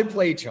 And now they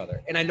play each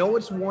other. And I know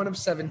it's one of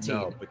 17.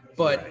 No,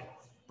 but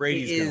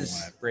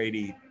Brady's going to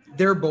win it.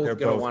 they're both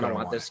going to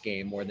want this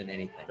game more than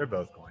anything. They're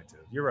both going to.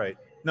 You're right.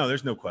 No,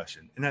 there's no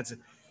question. And that's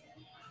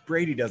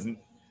Brady doesn't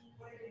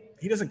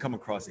come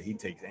across that he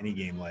takes any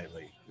game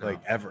lightly,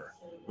 ever,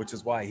 which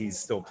is why he's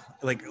still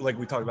like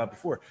we talked about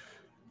before.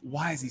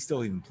 Why is he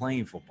still even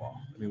playing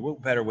football? I mean,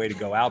 what better way to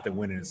go out than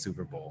winning a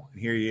Super Bowl? And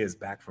here he is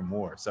back for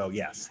more. So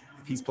yes,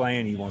 if he's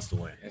playing, he wants to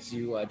win. As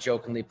you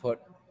jokingly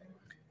put,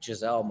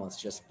 Giselle must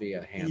just be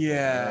a handful.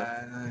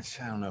 Yeah,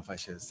 I don't know if I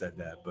should have said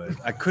that, but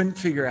I couldn't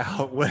figure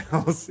out what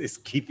else is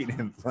keeping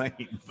him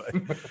playing.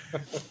 But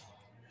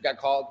got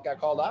called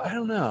out. I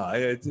don't know.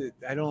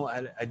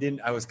 I didn't.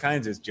 I was kind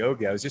of just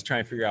joking. I was just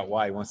trying to figure out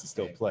why he wants to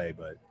still play.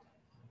 But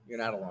you're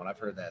not alone. I've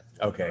heard that.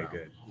 Okay,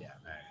 good. Yeah.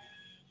 All right.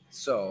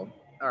 So,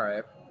 all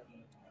right.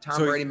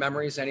 Tom Brady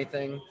memories,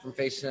 anything from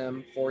facing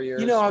him 4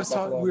 years? We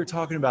were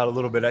talking about a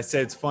little bit. I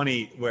said it's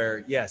funny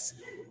where, yes,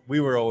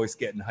 we were always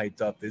getting hyped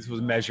up. This was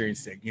a measuring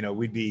stick.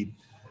 We'd be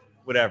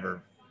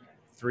whatever,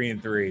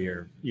 3-3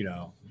 or,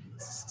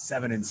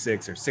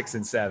 7-6 or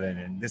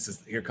 6-7. And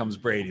here comes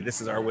Brady.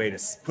 This is our way to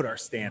put our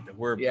stamp that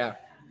we're. Yeah.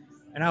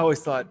 And I always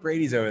thought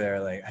Brady's over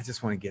there like, I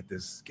just want to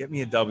get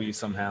me a W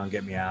somehow and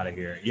get me out of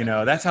here.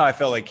 That's how I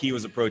felt like he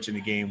was approaching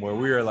the game, where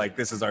we were like,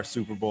 this is our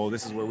Super Bowl.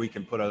 This is where we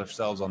can put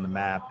ourselves on the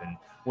map. And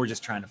we're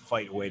just trying to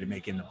fight a way to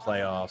make it in the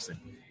playoffs. And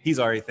he's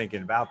already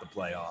thinking about the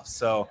playoffs.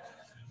 So,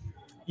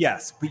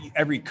 yes,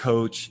 every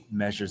coach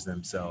measures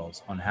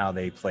themselves on how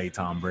they play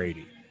Tom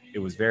Brady. It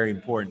was very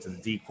important to the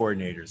D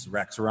coordinators,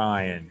 Rex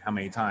Ryan. How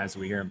many times do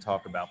we hear him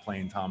talk about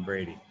playing Tom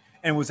Brady?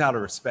 And it was out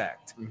of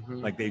respect.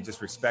 Mm-hmm. Like they just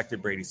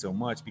respected Brady so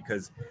much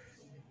because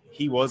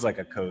he was like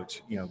a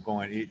coach,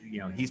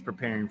 he's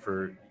preparing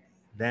for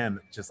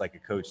them just like a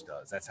coach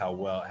does. That's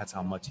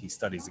how much he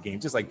studies the game,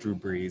 just like Drew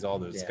Brees, all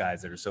those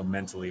guys that are so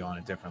mentally on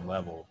a different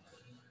level.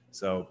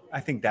 So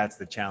I think that's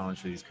the challenge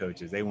for these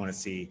coaches. They want to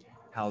see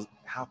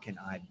how can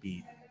I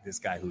beat this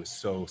guy who is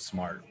so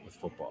smart with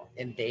football.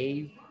 And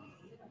they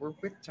were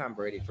with Tom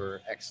Brady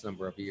for X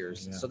number of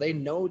years. Yeah. So they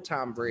know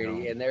Tom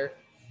Brady and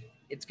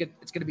it's going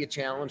to be a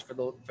challenge for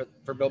Bill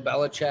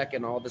Belichick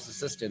and all of his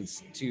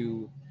assistants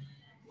to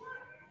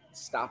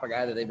stop a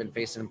guy that they've been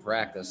facing in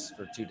practice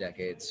for 2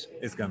 decades.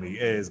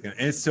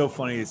 It's so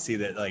funny to see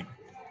that, like,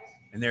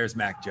 and there's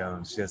Mac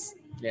Jones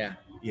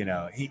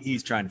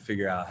he's trying to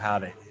figure out how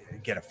to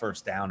get a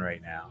first down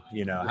right now.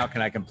 How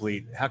can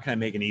I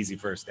make an easy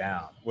first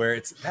down,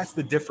 where that's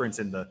the difference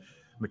in the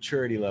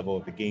maturity level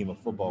of the game of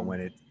football when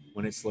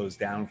it slows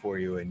down for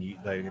you.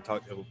 And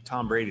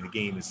Tom Brady, the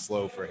game is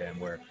slow for him,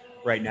 where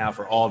right now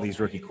for all these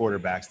rookie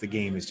quarterbacks, the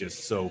game is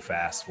just so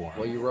fast for him.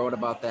 Well, you wrote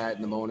about that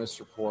in the Monis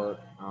report.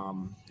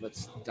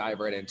 Let's dive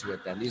right into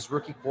it then. These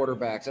rookie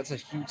quarterbacks, that's a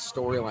huge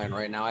storyline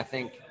right now. I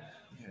think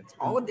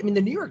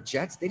the New York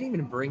Jets, they didn't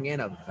even bring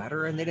in a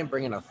veteran. They didn't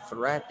bring in a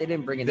threat. They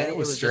didn't bring in that. It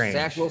was strange.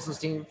 Just Zach Wilson's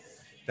team.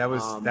 That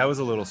was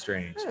a little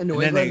strange.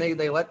 New England,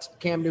 they let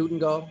Cam Newton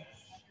go.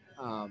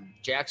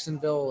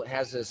 Jacksonville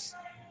has this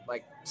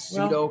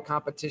pseudo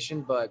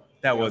competition, but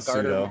that was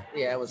pseudo.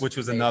 Yeah, it was. Which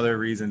was another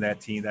reason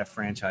that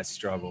franchise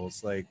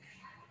struggles. Like,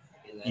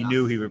 you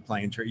knew he was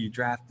playing. You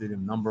drafted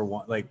him number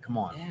 1. Like, come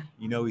on,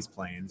 he's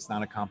playing. It's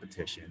not a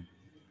competition.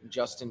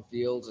 Justin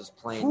Fields is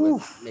playing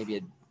with maybe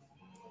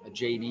a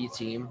JV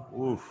team.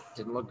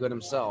 Didn't look good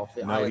himself.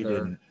 No, he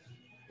didn't.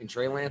 And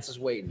Trey Lance is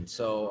waiting.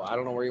 So I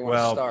don't know where you want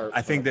to start.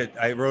 I think that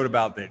I wrote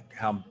about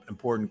how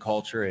important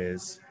culture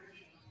is.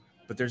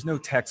 But there's no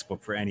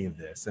textbook for any of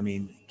this. I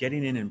mean,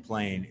 getting in and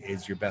playing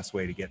is your best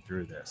way to get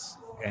through this.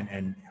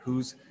 And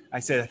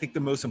I think the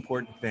most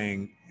important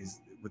thing is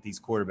with these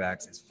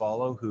quarterbacks is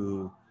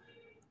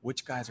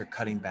which guys are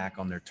cutting back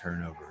on their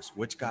turnovers,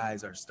 which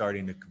guys are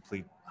starting to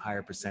complete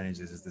higher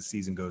percentages as the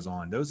season goes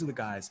on. Those are the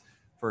guys,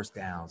 first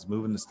downs,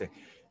 moving the stick.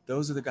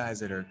 Those are the guys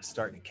that are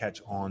starting to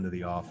catch on to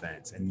the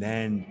offense. And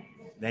then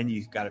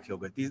you got to feel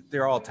good.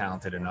 They're all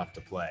talented enough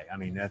to play. I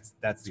mean, that's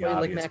the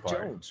obvious Mac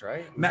part. Jones,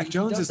 right? Mac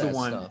Jones is the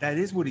one stuff. That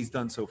is what he's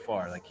done so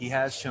far. Like, he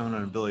has shown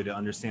an ability to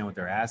understand what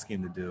they're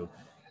asking him to do.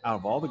 Out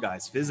of all the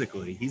guys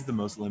physically, he's the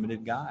most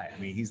limited guy. I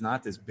mean, he's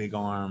not this big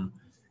arm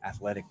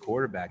athletic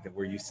quarterback that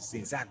we're used to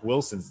seeing. Zach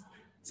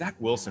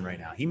Wilson right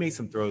now. He made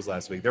some throws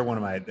last week. They're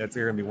going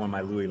to be one of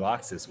my Louis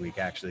locks this week,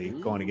 actually,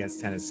 going against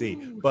Tennessee.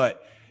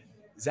 But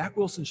Zach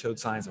Wilson showed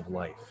signs of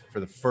life for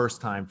the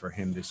first time for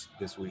him this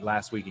week.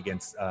 Last week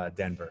against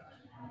Denver,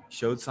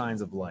 showed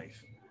signs of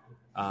life.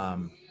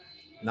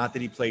 Not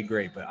that he played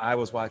great, but I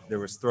was watching. There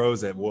was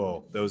throws that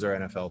those are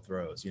NFL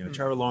throws.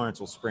 Trevor Lawrence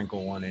will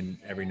sprinkle one in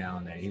every now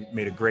and then. He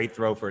made a great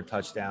throw for a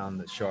touchdown,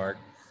 the shark,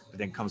 but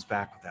then comes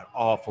back with that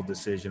awful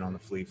decision on the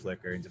flea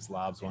flicker and just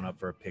lobs one up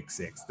for a pick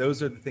six.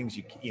 Those are the things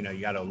you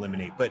got to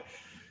eliminate. But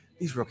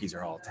these rookies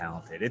are all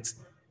talented. It's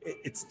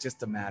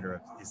just a matter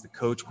of, is the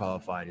coach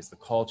qualified? Is the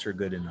culture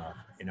good enough?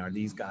 And are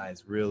these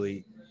guys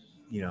really,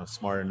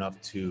 smart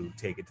enough to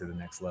take it to the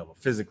next level?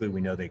 Physically,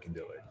 we know they can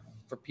do it.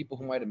 For people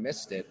who might have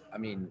missed it, I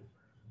mean,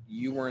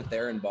 you weren't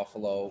there in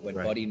Buffalo when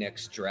Buddy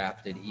Nix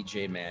drafted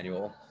E.J.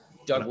 Manuel.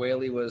 Doug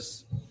Whaley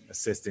was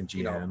assistant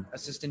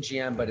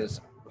GM, but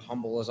as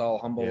humble as all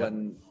humble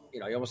and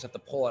you almost have to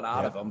pull it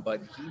out of him.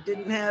 But he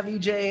didn't have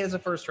EJ as a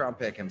first-round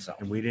pick himself.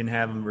 And we didn't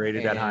have him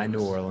rated that high in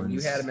New Orleans.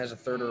 You had him as a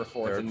third or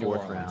fourth in New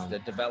Orleans. Round. The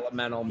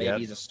developmental, maybe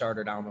he's a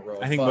starter down the road.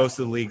 I think most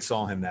of the league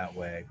saw him that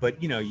way.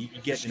 But, you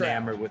get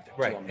enamored with –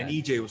 right. And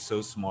EJ was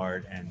so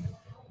smart. And,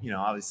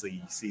 obviously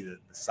you see the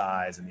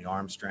size and the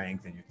arm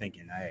strength, and you're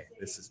thinking, hey,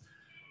 this is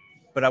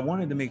 – but I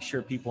wanted to make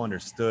sure people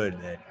understood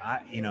that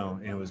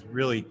and it was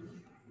really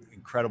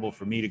incredible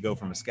for me to go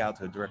from a scout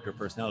to a director of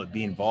personnel to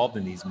be involved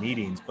in these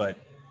meetings. But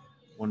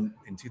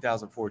in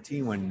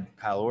 2014, when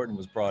Kyle Orton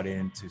was brought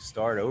in to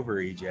start over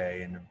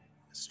EJ in a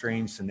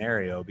strange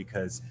scenario,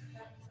 because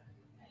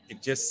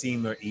it just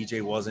seemed that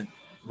EJ wasn't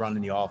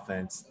running the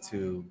offense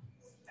to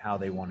how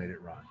they wanted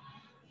it run.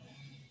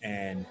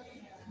 And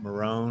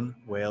Marone,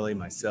 Whaley,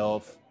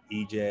 myself,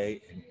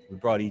 EJ, and we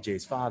brought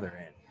EJ's father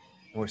in.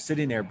 And we're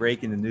sitting there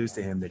breaking the news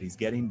to him that he's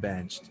getting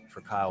benched for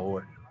Kyle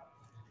Orton.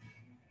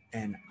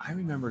 And I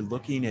remember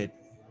looking at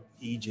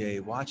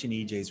EJ, watching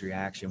EJ's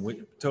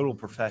reaction, total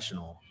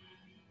professional,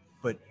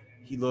 but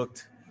he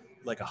looked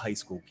like a high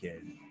school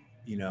kid.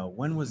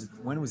 When was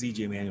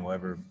EJ Manuel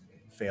ever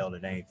failed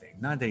at anything?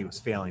 Not that he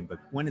was failing, but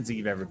when has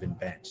he ever been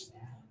benched?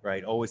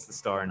 Right? Always the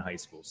star in high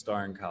school,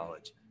 star in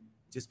college.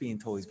 Just being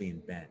told he's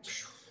being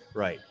benched.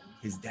 Right.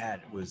 His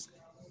dad was,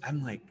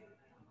 I'm like,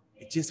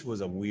 it just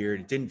was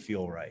it didn't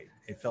feel right.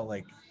 It felt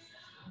like,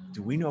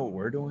 do we know what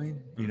we're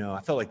doing? I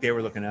felt like they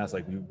were looking at us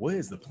like, what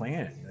is the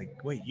plan?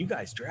 Like, wait, you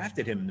guys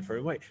drafted him in the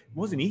first. Wait, it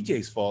wasn't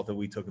EJ's fault that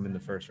we took him in the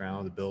first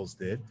round. The Bills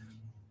did.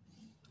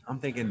 I'm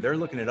thinking they're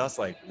looking at us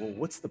like, well,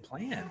 what's the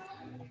plan?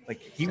 Like,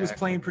 he was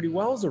playing pretty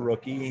well as a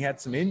rookie. He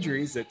had some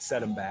injuries that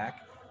set him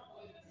back.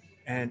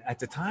 And at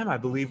the time, I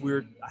believe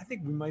I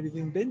think we might have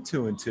even been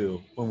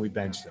 2-2 when we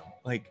benched him.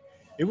 Like,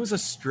 it was a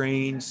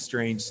strange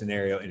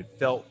scenario. And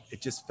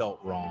it just felt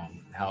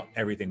wrong how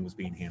everything was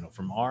being handled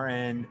from our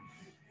end.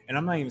 And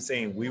I'm not even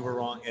saying we were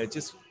wrong.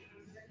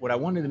 What I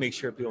wanted to make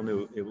sure people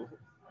knew,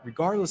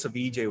 regardless if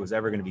EJ was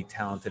ever going to be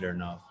talented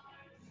enough,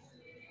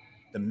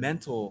 the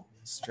mental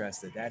stress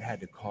that had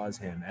to cause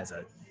him as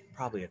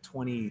probably a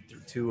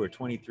 22 or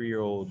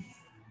 23-year-old,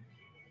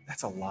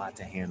 that's a lot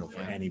to handle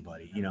for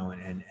anybody,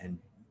 and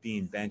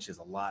being benched is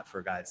a lot for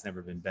a guy that's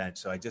never been benched.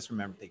 So I just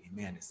remember thinking,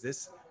 man, is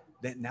this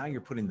that now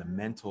you're putting the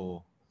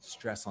mental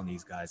stress on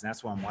these guys? And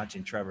that's why I'm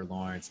watching Trevor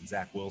Lawrence and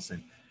Zach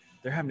Wilson.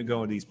 They're having to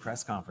go to these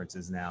press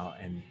conferences now,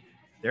 and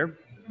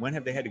when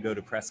have they had to go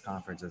to press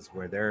conferences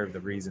where they're the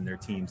reason their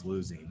team's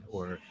losing,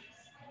 or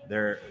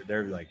they're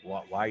like,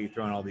 why are you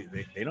throwing all these?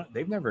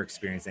 They've never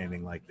experienced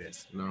anything like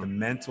this. No. The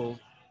mental,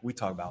 we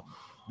talk about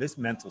this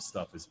mental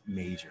stuff is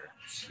major.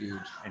 It's huge.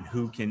 And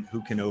who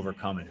can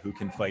overcome it, who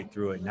can fight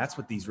through it. And that's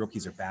what these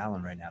rookies are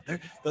battling right now.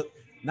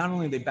 Not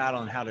only are they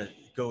battling how to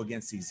go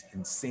against these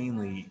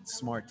insanely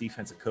smart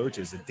defensive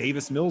coaches. That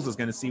Davis Mills is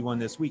going to see one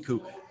this week,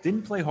 who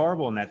didn't play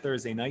horrible in that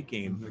Thursday night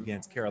game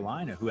against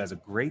Carolina, who has a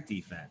great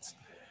defense.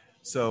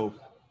 So,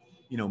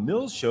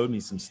 Mills showed me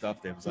some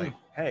stuff that was like,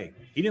 hey,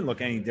 he didn't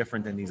look any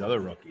different than these other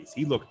rookies.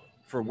 He looked,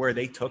 for where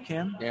they took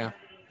him. Yeah.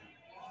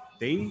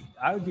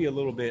 I'd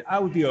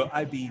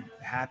be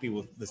happy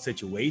with the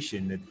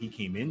situation that he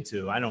came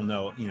into. I don't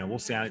know, we'll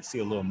see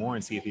a little more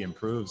and see if he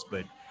improves.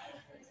 But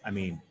I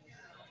mean,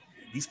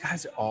 these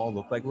guys all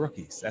look like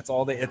rookies. That's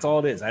all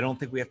it is. I don't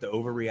think we have to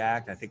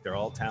overreact. I think they're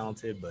all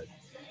talented, but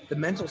the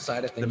mental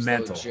side of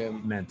things,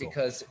 Jim,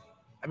 because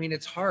I mean,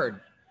 it's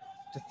hard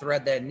to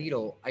thread that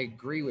needle. I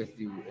agree with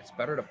you. It's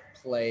better to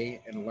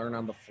play and learn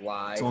on the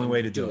fly. It's the only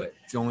way to do it.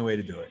 It's the only way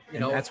to do it.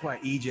 And that's why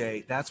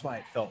that's why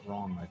it felt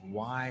wrong. Like,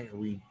 why are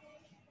we,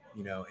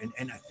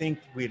 and I think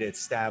we'd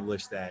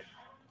established that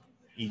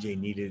EJ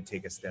needed to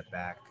take a step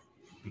back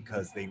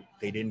because they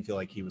didn't feel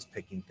like he was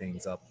picking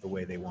things up the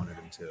way they wanted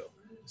him to.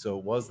 So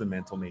it was the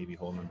mental maybe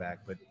holding him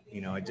back. But,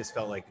 I just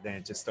felt like then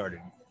it just started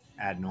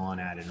adding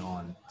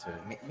on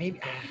to maybe.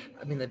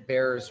 I mean, the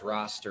Bears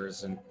roster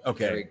isn't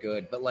very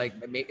good, but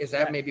is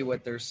that maybe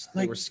what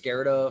they were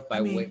scared of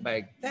by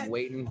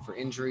waiting for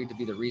injury to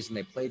be the reason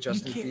they play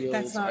Justin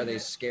Fields? Are they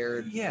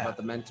scared about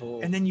the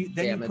mental? And then you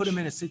put him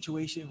in a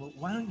situation. Well,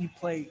 why don't you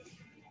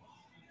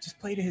just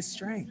play to his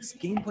strengths,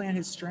 game plan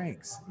his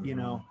strengths,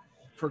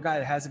 for a guy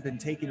that hasn't been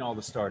taking all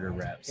the starter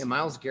reps. Yeah,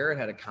 Myles Garrett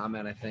had a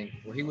comment, I think,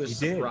 where he was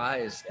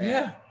surprised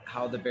at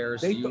how the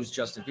Bears used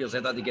Justin Fields. They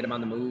thought they'd get him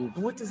on the move.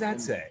 And what does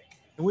that say?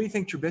 And what do you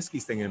think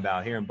Trubisky's thinking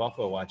about here in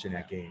Buffalo watching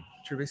that game?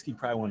 Trubisky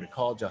probably wanted to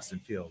call Justin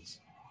Fields.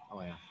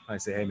 Oh, yeah. I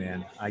say, hey,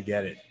 man, I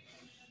get it.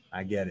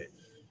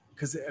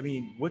 Because, I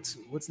mean, what's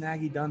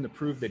Nagy done to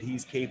prove that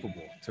he's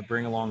capable to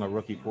bring along a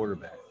rookie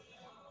quarterback?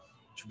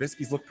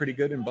 Trubisky's looked pretty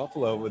good in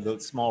Buffalo with the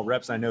small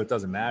reps. I know it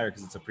doesn't matter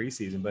because it's a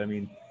preseason, but, I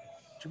mean,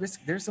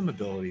 Trubisky, there's some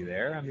ability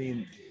there. I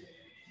mean,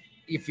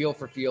 you feel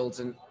for Fields,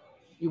 and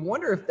you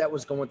wonder if that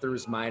was going through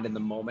his mind in the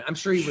moment. I'm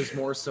sure he was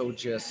more so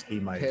just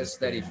pissed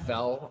that he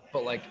fell,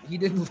 but he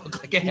didn't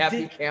look like a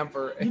happy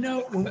camper. I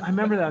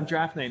remember that on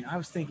draft night, and I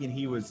was thinking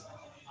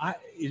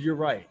you're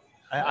right.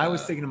 I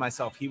was thinking to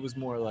myself, he was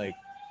more like,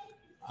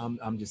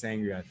 I'm just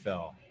angry I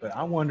fell. But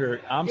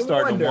I'm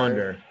starting to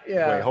wonder,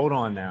 wait, hold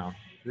on now.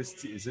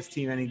 Is this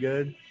team any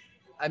good?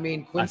 I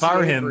mean, Quincy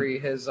Avery,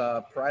 his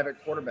private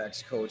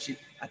quarterbacks coach,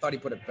 I thought he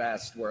put it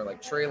best, where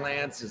like Trey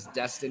Lance is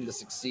destined to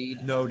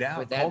succeed. No doubt.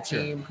 With that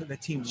team.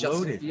 That team Justin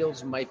loaded.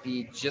 Fields might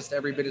be just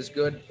every bit as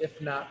good, if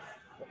not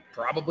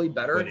probably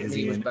better. But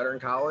he was better in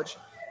college.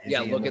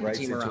 Yeah, look at the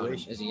team around him.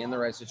 Is he in the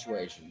right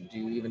situation? Do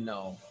you even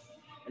know?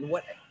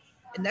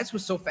 And that's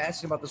what's so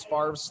fascinating about this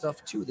Favre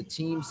stuff too. The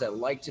teams that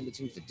liked him, the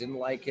teams that didn't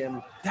like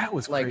him. That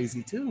was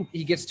crazy too.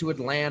 He gets to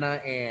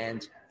Atlanta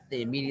and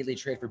they immediately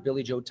trade for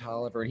Billy Joe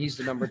Tolliver, and he's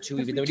the number 2,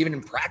 even though he didn't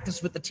even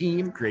practice with the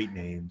team. Great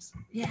names.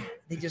 Yeah,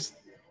 they just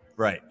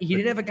right. He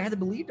didn't have a guy that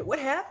believed it. What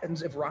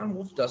happens if Ron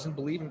Wolf doesn't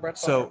believe in Brett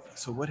Favre?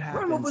 So what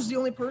happens? Ron Wolf was the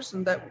only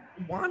person that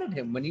wanted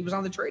him when he was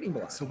on the trading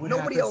block. So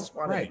nobody else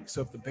wanted him.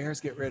 So if the Bears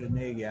get rid of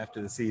Nagy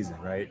after the season,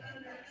 right,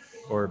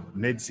 or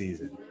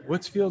mid-season,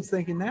 what's Fields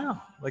thinking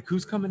now? Like,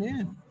 who's coming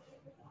in?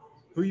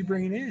 Who are you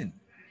bringing in?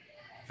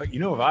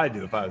 If I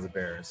do if I was the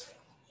Bears,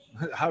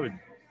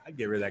 I'd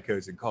get rid of that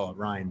coach and call it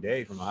Ryan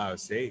Day from Ohio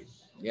State.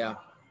 Yeah.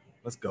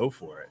 Let's go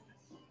for it,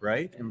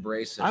 right?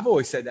 Embrace it. I've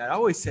always said that. I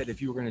always said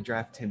if you were going to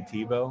draft Tim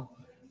Tebow,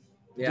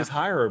 just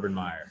hire Urban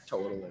Meyer.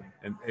 Totally.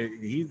 And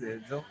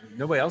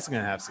nobody else is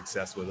going to have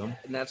success with him.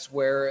 And that's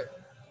where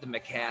the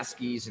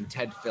McCaskies and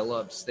Ted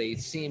Phillips, they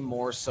seem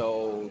more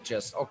so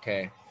just,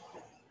 okay,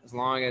 as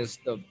long as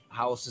the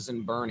house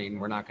isn't burning,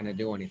 we're not going to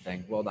do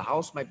anything. Well, the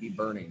house might be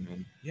burning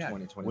in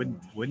 2021.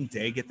 Wouldn't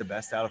Day get the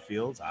best out of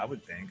Fields? I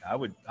would think. I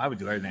would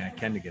do everything I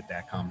can to get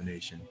that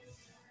combination.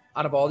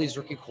 Out of all these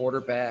rookie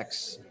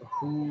quarterbacks,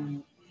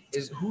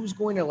 who's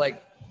going to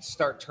like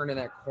start turning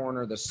that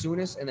corner the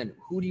soonest, and then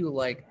who do you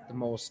like the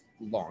most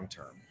long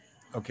term?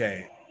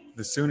 Okay,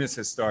 the soonest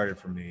has started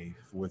for me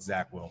with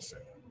Zach Wilson.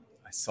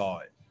 I saw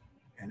it,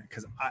 and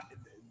because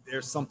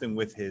there's something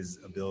with his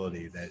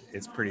ability that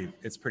it's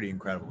pretty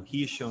incredible.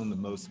 He has shown the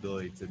most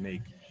ability to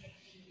make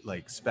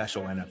like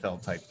special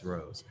NFL type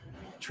throws.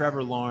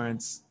 Trevor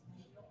Lawrence,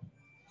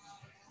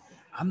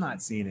 I'm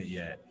not seeing it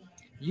yet.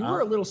 You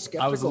were a little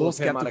skeptical. I was a little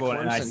skeptical, of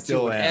him and I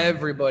still am.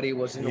 Everybody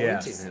was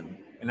anointing him.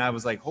 And I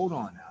was like, hold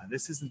on now.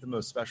 This isn't the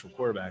most special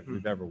quarterback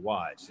we've ever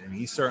watched. And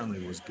he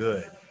certainly was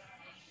good.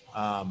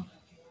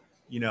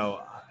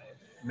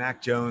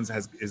 Mac Jones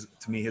is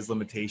to me, his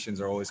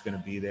limitations are always going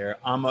to be there.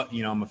 I'm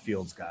a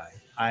Fields guy.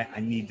 I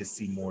need to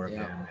see more of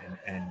him.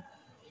 And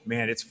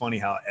man, it's funny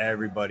how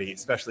everybody,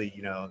 especially,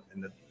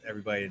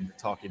 everybody in the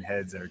talking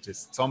heads are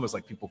just, it's almost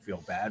like people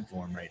feel bad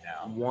for him right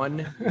now.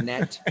 One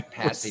net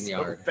passing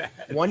yard. Bad.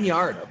 1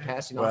 yard of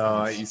passing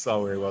Well, offense. you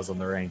saw where he was on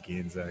the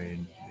rankings. I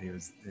mean,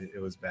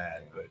 it was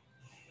bad, but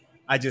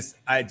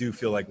I do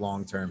feel like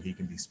long-term he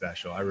can be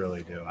special. I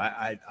really do.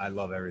 I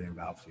love everything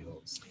about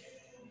Fields.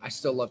 I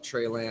still love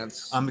Trey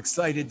Lance. I'm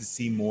excited to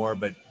see more,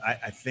 but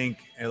I think,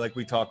 like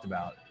we talked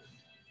about,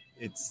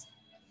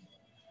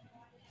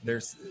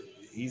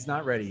 he's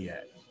not ready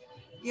yet.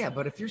 Yeah,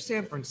 but if you're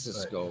San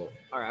Francisco,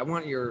 all right, I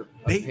want your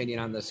opinion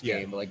on this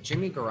game. Like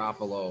Jimmy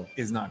Garoppolo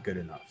is not good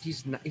enough.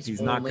 He's not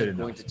good enough.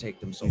 Going to take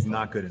them so He's far.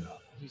 not good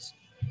enough.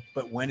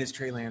 But when is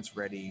Trey Lance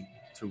ready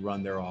to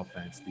run their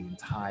offense, the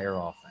entire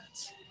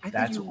offense? I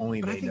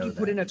think you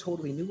put in a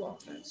totally new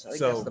offense. I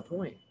think that's the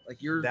point. Like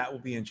that will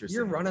be interesting.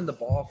 You're running the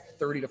ball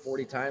 30 to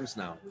 40 times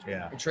now.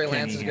 Yeah. And Trey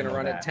Lance is going to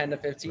run it 10 to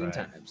 15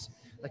 times.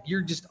 Like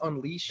you're just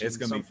unleashing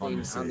something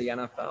on the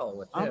NFL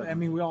with him. I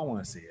mean, we all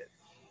want to see it.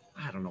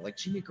 I don't know, like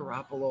Jimmy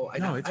Garoppolo.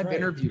 I've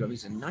interviewed him.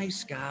 He's a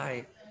nice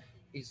guy.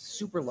 He's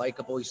super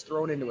likable. He's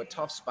thrown into a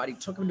tough spot. He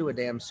took him to a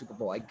damn Super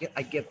Bowl. I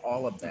get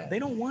all of that. They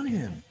don't want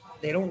him.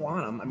 They don't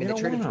want him. I mean, they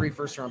traded 3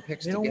 first-round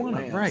picks to get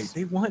Lance.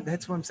 Right.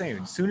 That's what I'm saying.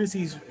 As soon as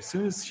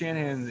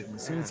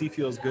he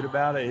feels good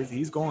about it,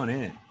 he's going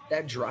in.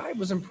 That drive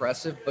was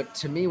impressive, but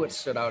to me, what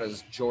stood out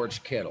is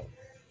George Kittle.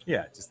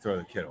 Yeah, just throw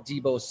the Kittle.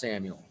 Debo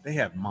Samuel. They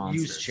have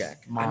monsters. Juszczyk.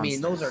 I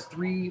mean, those are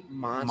 3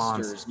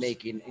 monsters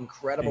making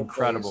incredible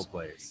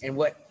plays. And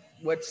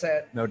what's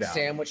that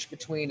sandwich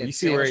between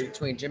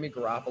between Jimmy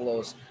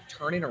Garoppolo's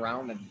turning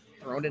around and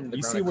throwing it into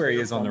the ground? You see where he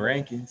is on the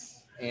rankings.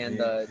 And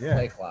the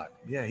play clock.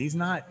 Yeah, he's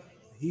not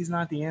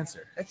the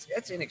answer.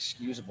 That's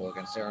inexcusable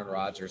against Aaron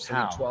Rodgers.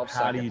 How? 12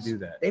 How seconds. do you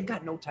do that? They've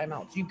got no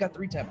timeouts. You've got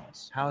 3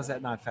 timeouts. How is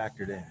that not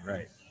factored in?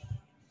 Right.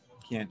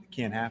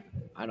 Can't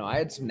happen. I know. I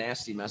had some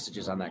nasty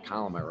messages on that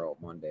column I wrote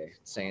Monday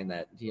saying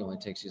that he only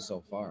takes you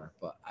so far.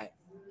 But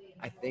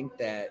I think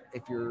that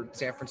if you're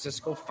San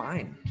Francisco,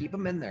 fine. Keep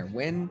them in there.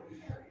 Win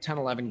 10,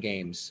 11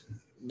 games.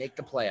 Make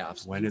the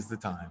playoffs. When is the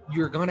time?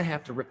 You're going to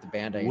have to rip the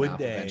Band-Aid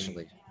off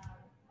eventually.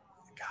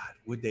 God,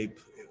 would they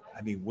 –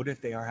 I mean, what if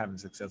they are having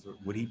success?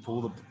 Would he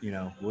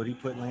would he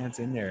put Lance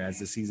in there as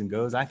the season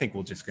goes? I think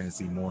we're just going to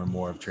see more and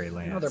more of Trey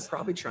Lance. They're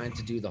probably trying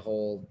to do the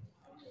whole –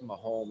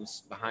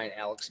 Mahomes behind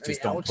Alex.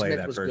 Just don't play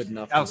that first.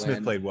 Alex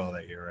Smith played well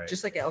that year, right?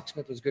 Just like Alex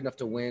Smith was good enough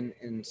to win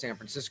in San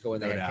Francisco,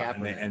 and they had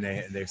Kaepernick. And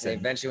they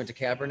eventually went to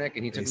Kaepernick,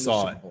 and he took them to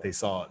the Super Bowl. They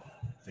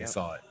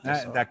saw it.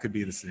 That could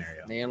be the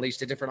scenario. They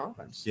unleashed a different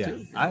offense. Yeah,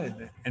 too.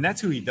 And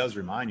that's who he does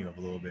remind you of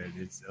a little bit.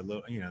 It's a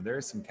little, there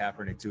is some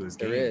Kaepernick to his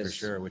game for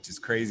sure, which is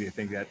crazy. I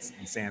think that's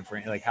in San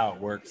Fran, like how it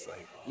works.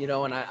 Like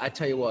and I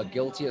tell you what,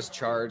 guilty as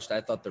charged.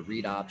 I thought the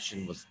read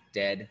option was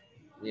dead.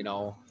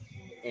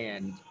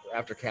 and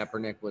after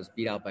Kaepernick was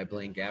beat out by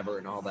Blaine Gabbert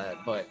and all that,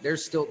 but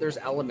there's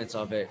elements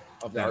of the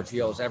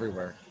RPOs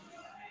everywhere.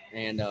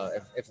 And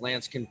if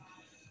Lance can,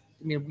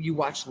 I mean, you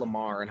watch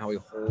Lamar and how he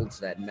holds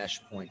that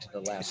mesh point to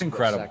the last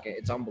second.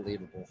 It's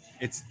unbelievable.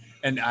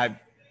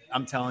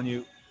 I'm telling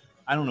you,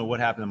 I don't know what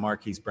happened to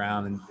Marquise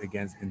Brown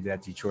in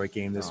that Detroit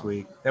game this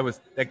week. That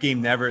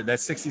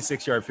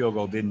 66-yard field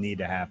goal didn't need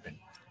to happen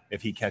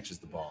if he catches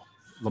the ball.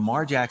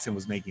 Lamar Jackson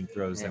was making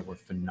throws that were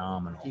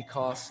phenomenal. He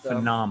cost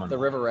the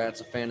River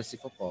Rats a fantasy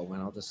football win.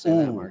 I'll just say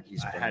that,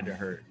 Marquise Brown. I had to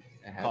hurt.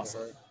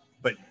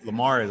 But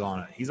Lamar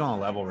he's on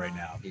a level right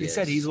now. He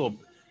said he's a little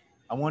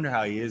 – I wonder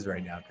how he is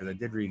right now because I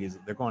did read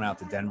they're going out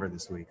to Denver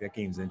this week. That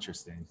game's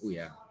interesting. Oh,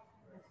 yeah.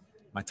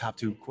 My top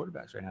 2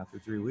 quarterbacks right now through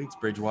 3 weeks,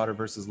 Bridgewater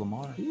versus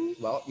Lamar.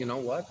 Well, you know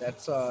what?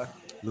 That's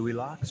Louis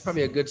Locke. That's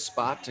probably a good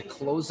spot to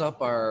close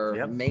up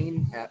our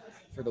main app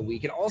for the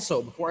week. And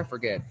also, before I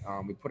forget,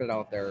 we put it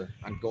out there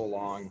on Go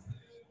Long,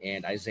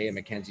 and Isaiah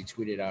McKenzie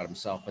tweeted out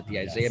himself. But the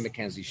Isaiah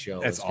McKenzie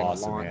show is going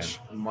to launch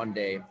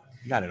Monday.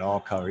 You got it all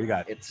covered. You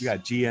got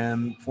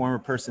GM, former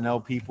personnel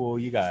people.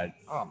 You got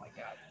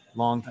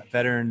long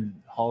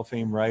veteran Hall of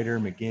Fame writer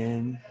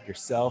McGinn,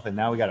 yourself, and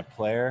now we got a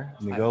player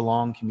in the Go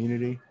Long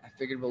community. I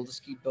figured we'll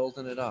just keep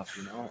building it up.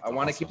 You know, I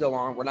want to keep the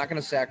long. We're not going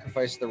to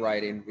sacrifice the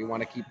writing. We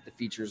want to keep the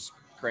features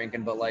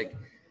cranking, but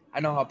I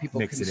know how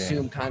people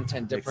consume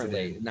content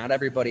differently. Not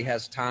everybody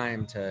has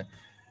time to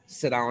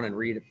sit down and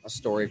read a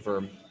story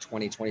for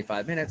 20,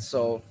 25 minutes.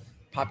 So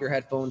pop your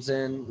headphones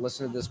in,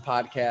 listen to this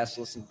podcast,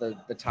 listen to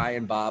the Ty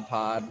and Bob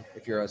pod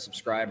if you're a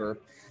subscriber.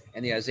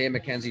 And the Isaiah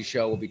McKenzie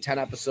show will be 10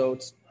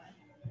 episodes,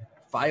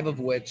 5 of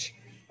which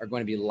are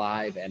going to be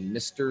live at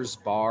Mister's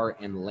Bar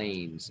and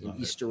Lanes in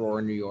East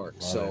Aurora, New York.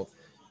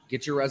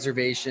 Get your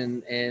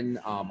reservation in.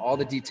 All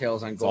the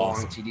details on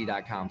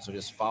golongtd.com. So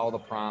just follow the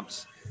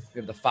prompts. We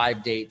have the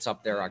 5 dates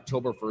up there.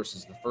 October 1st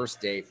is the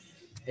first date.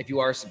 If you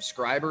are a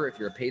subscriber, if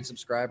you're a paid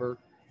subscriber,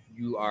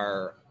 you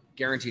are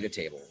guaranteed a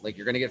table.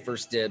 You're going to get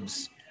first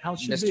dibs.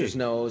 Mister's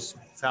knows.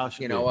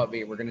 You know what?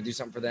 We're going to do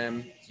something for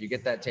them. So you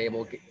get that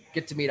table.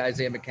 Get to meet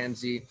Isaiah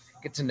McKenzie.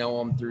 Get to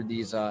know him through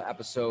these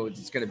episodes.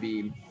 It's going to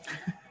be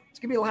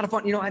a lot of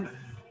fun. You know,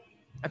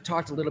 I've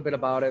talked a little bit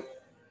about it.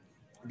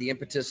 The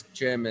impetus,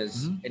 Jim,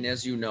 is, and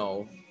as you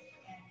know,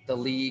 the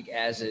league,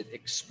 as it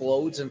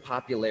explodes in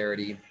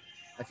popularity,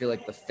 I feel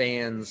like the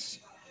fans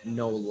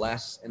know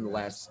less and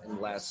less and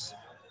less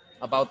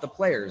about the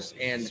players.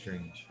 And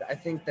I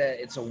think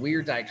that it's a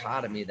weird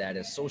dichotomy that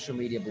as social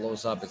media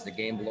blows up, as the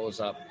game blows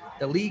up,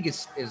 the league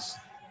is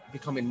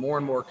becoming more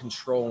and more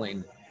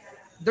controlling.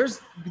 There's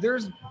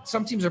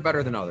some teams are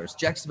better than others.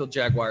 Jacksonville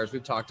Jaguars,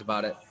 we've talked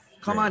about it.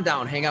 Come on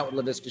down, hang out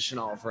with Laviska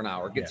Shenault for an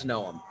hour, get to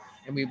know him.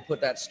 And we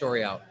put that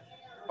story out.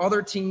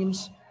 Other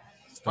teams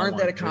aren't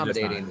that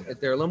accommodating.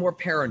 They're a little more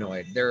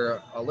paranoid. They're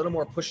a little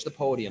more push the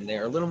podium.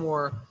 They're a little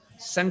more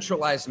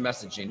centralized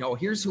messaging. Oh,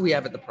 here's who we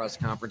have at the press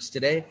conference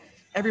today.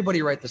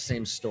 Everybody write the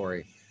same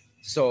story.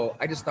 So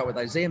I just thought with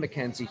Isaiah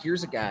McKenzie,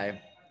 here's a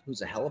guy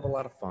who's a hell of a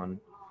lot of fun.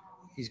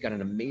 He's got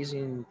an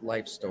amazing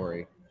life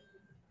story.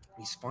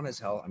 He's fun as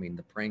hell. I mean,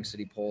 the pranks that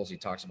he pulls, he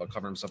talks about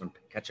covering himself in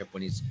ketchup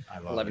when he's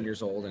 11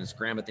 years old and his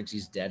grandma thinks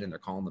he's dead and they're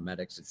calling the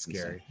medics. It's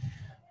scary. Insane.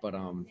 But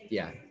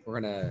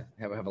we're going to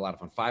have a lot of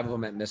fun. 5 of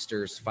them at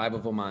Mister's, 5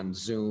 of them on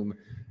Zoom,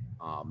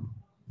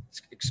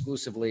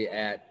 exclusively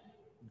at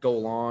Go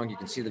Long. You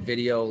can see the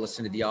video,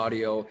 listen to the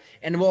audio,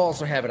 and we'll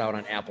also have it out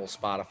on Apple,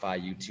 Spotify,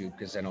 YouTube,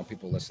 because I know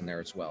people listen there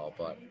as well.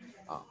 But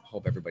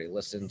hope everybody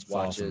listens,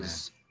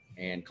 watches,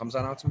 and comes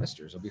on out to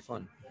Mister's. It'll be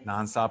fun.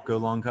 Nonstop Go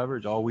Long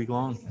coverage all week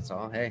long. That's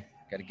all. Hey,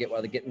 got to get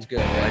while the getting's good.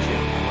 I like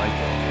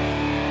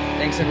it.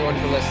 Thanks everyone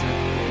for listening.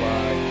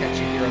 We'll catch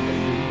you here on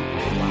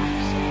the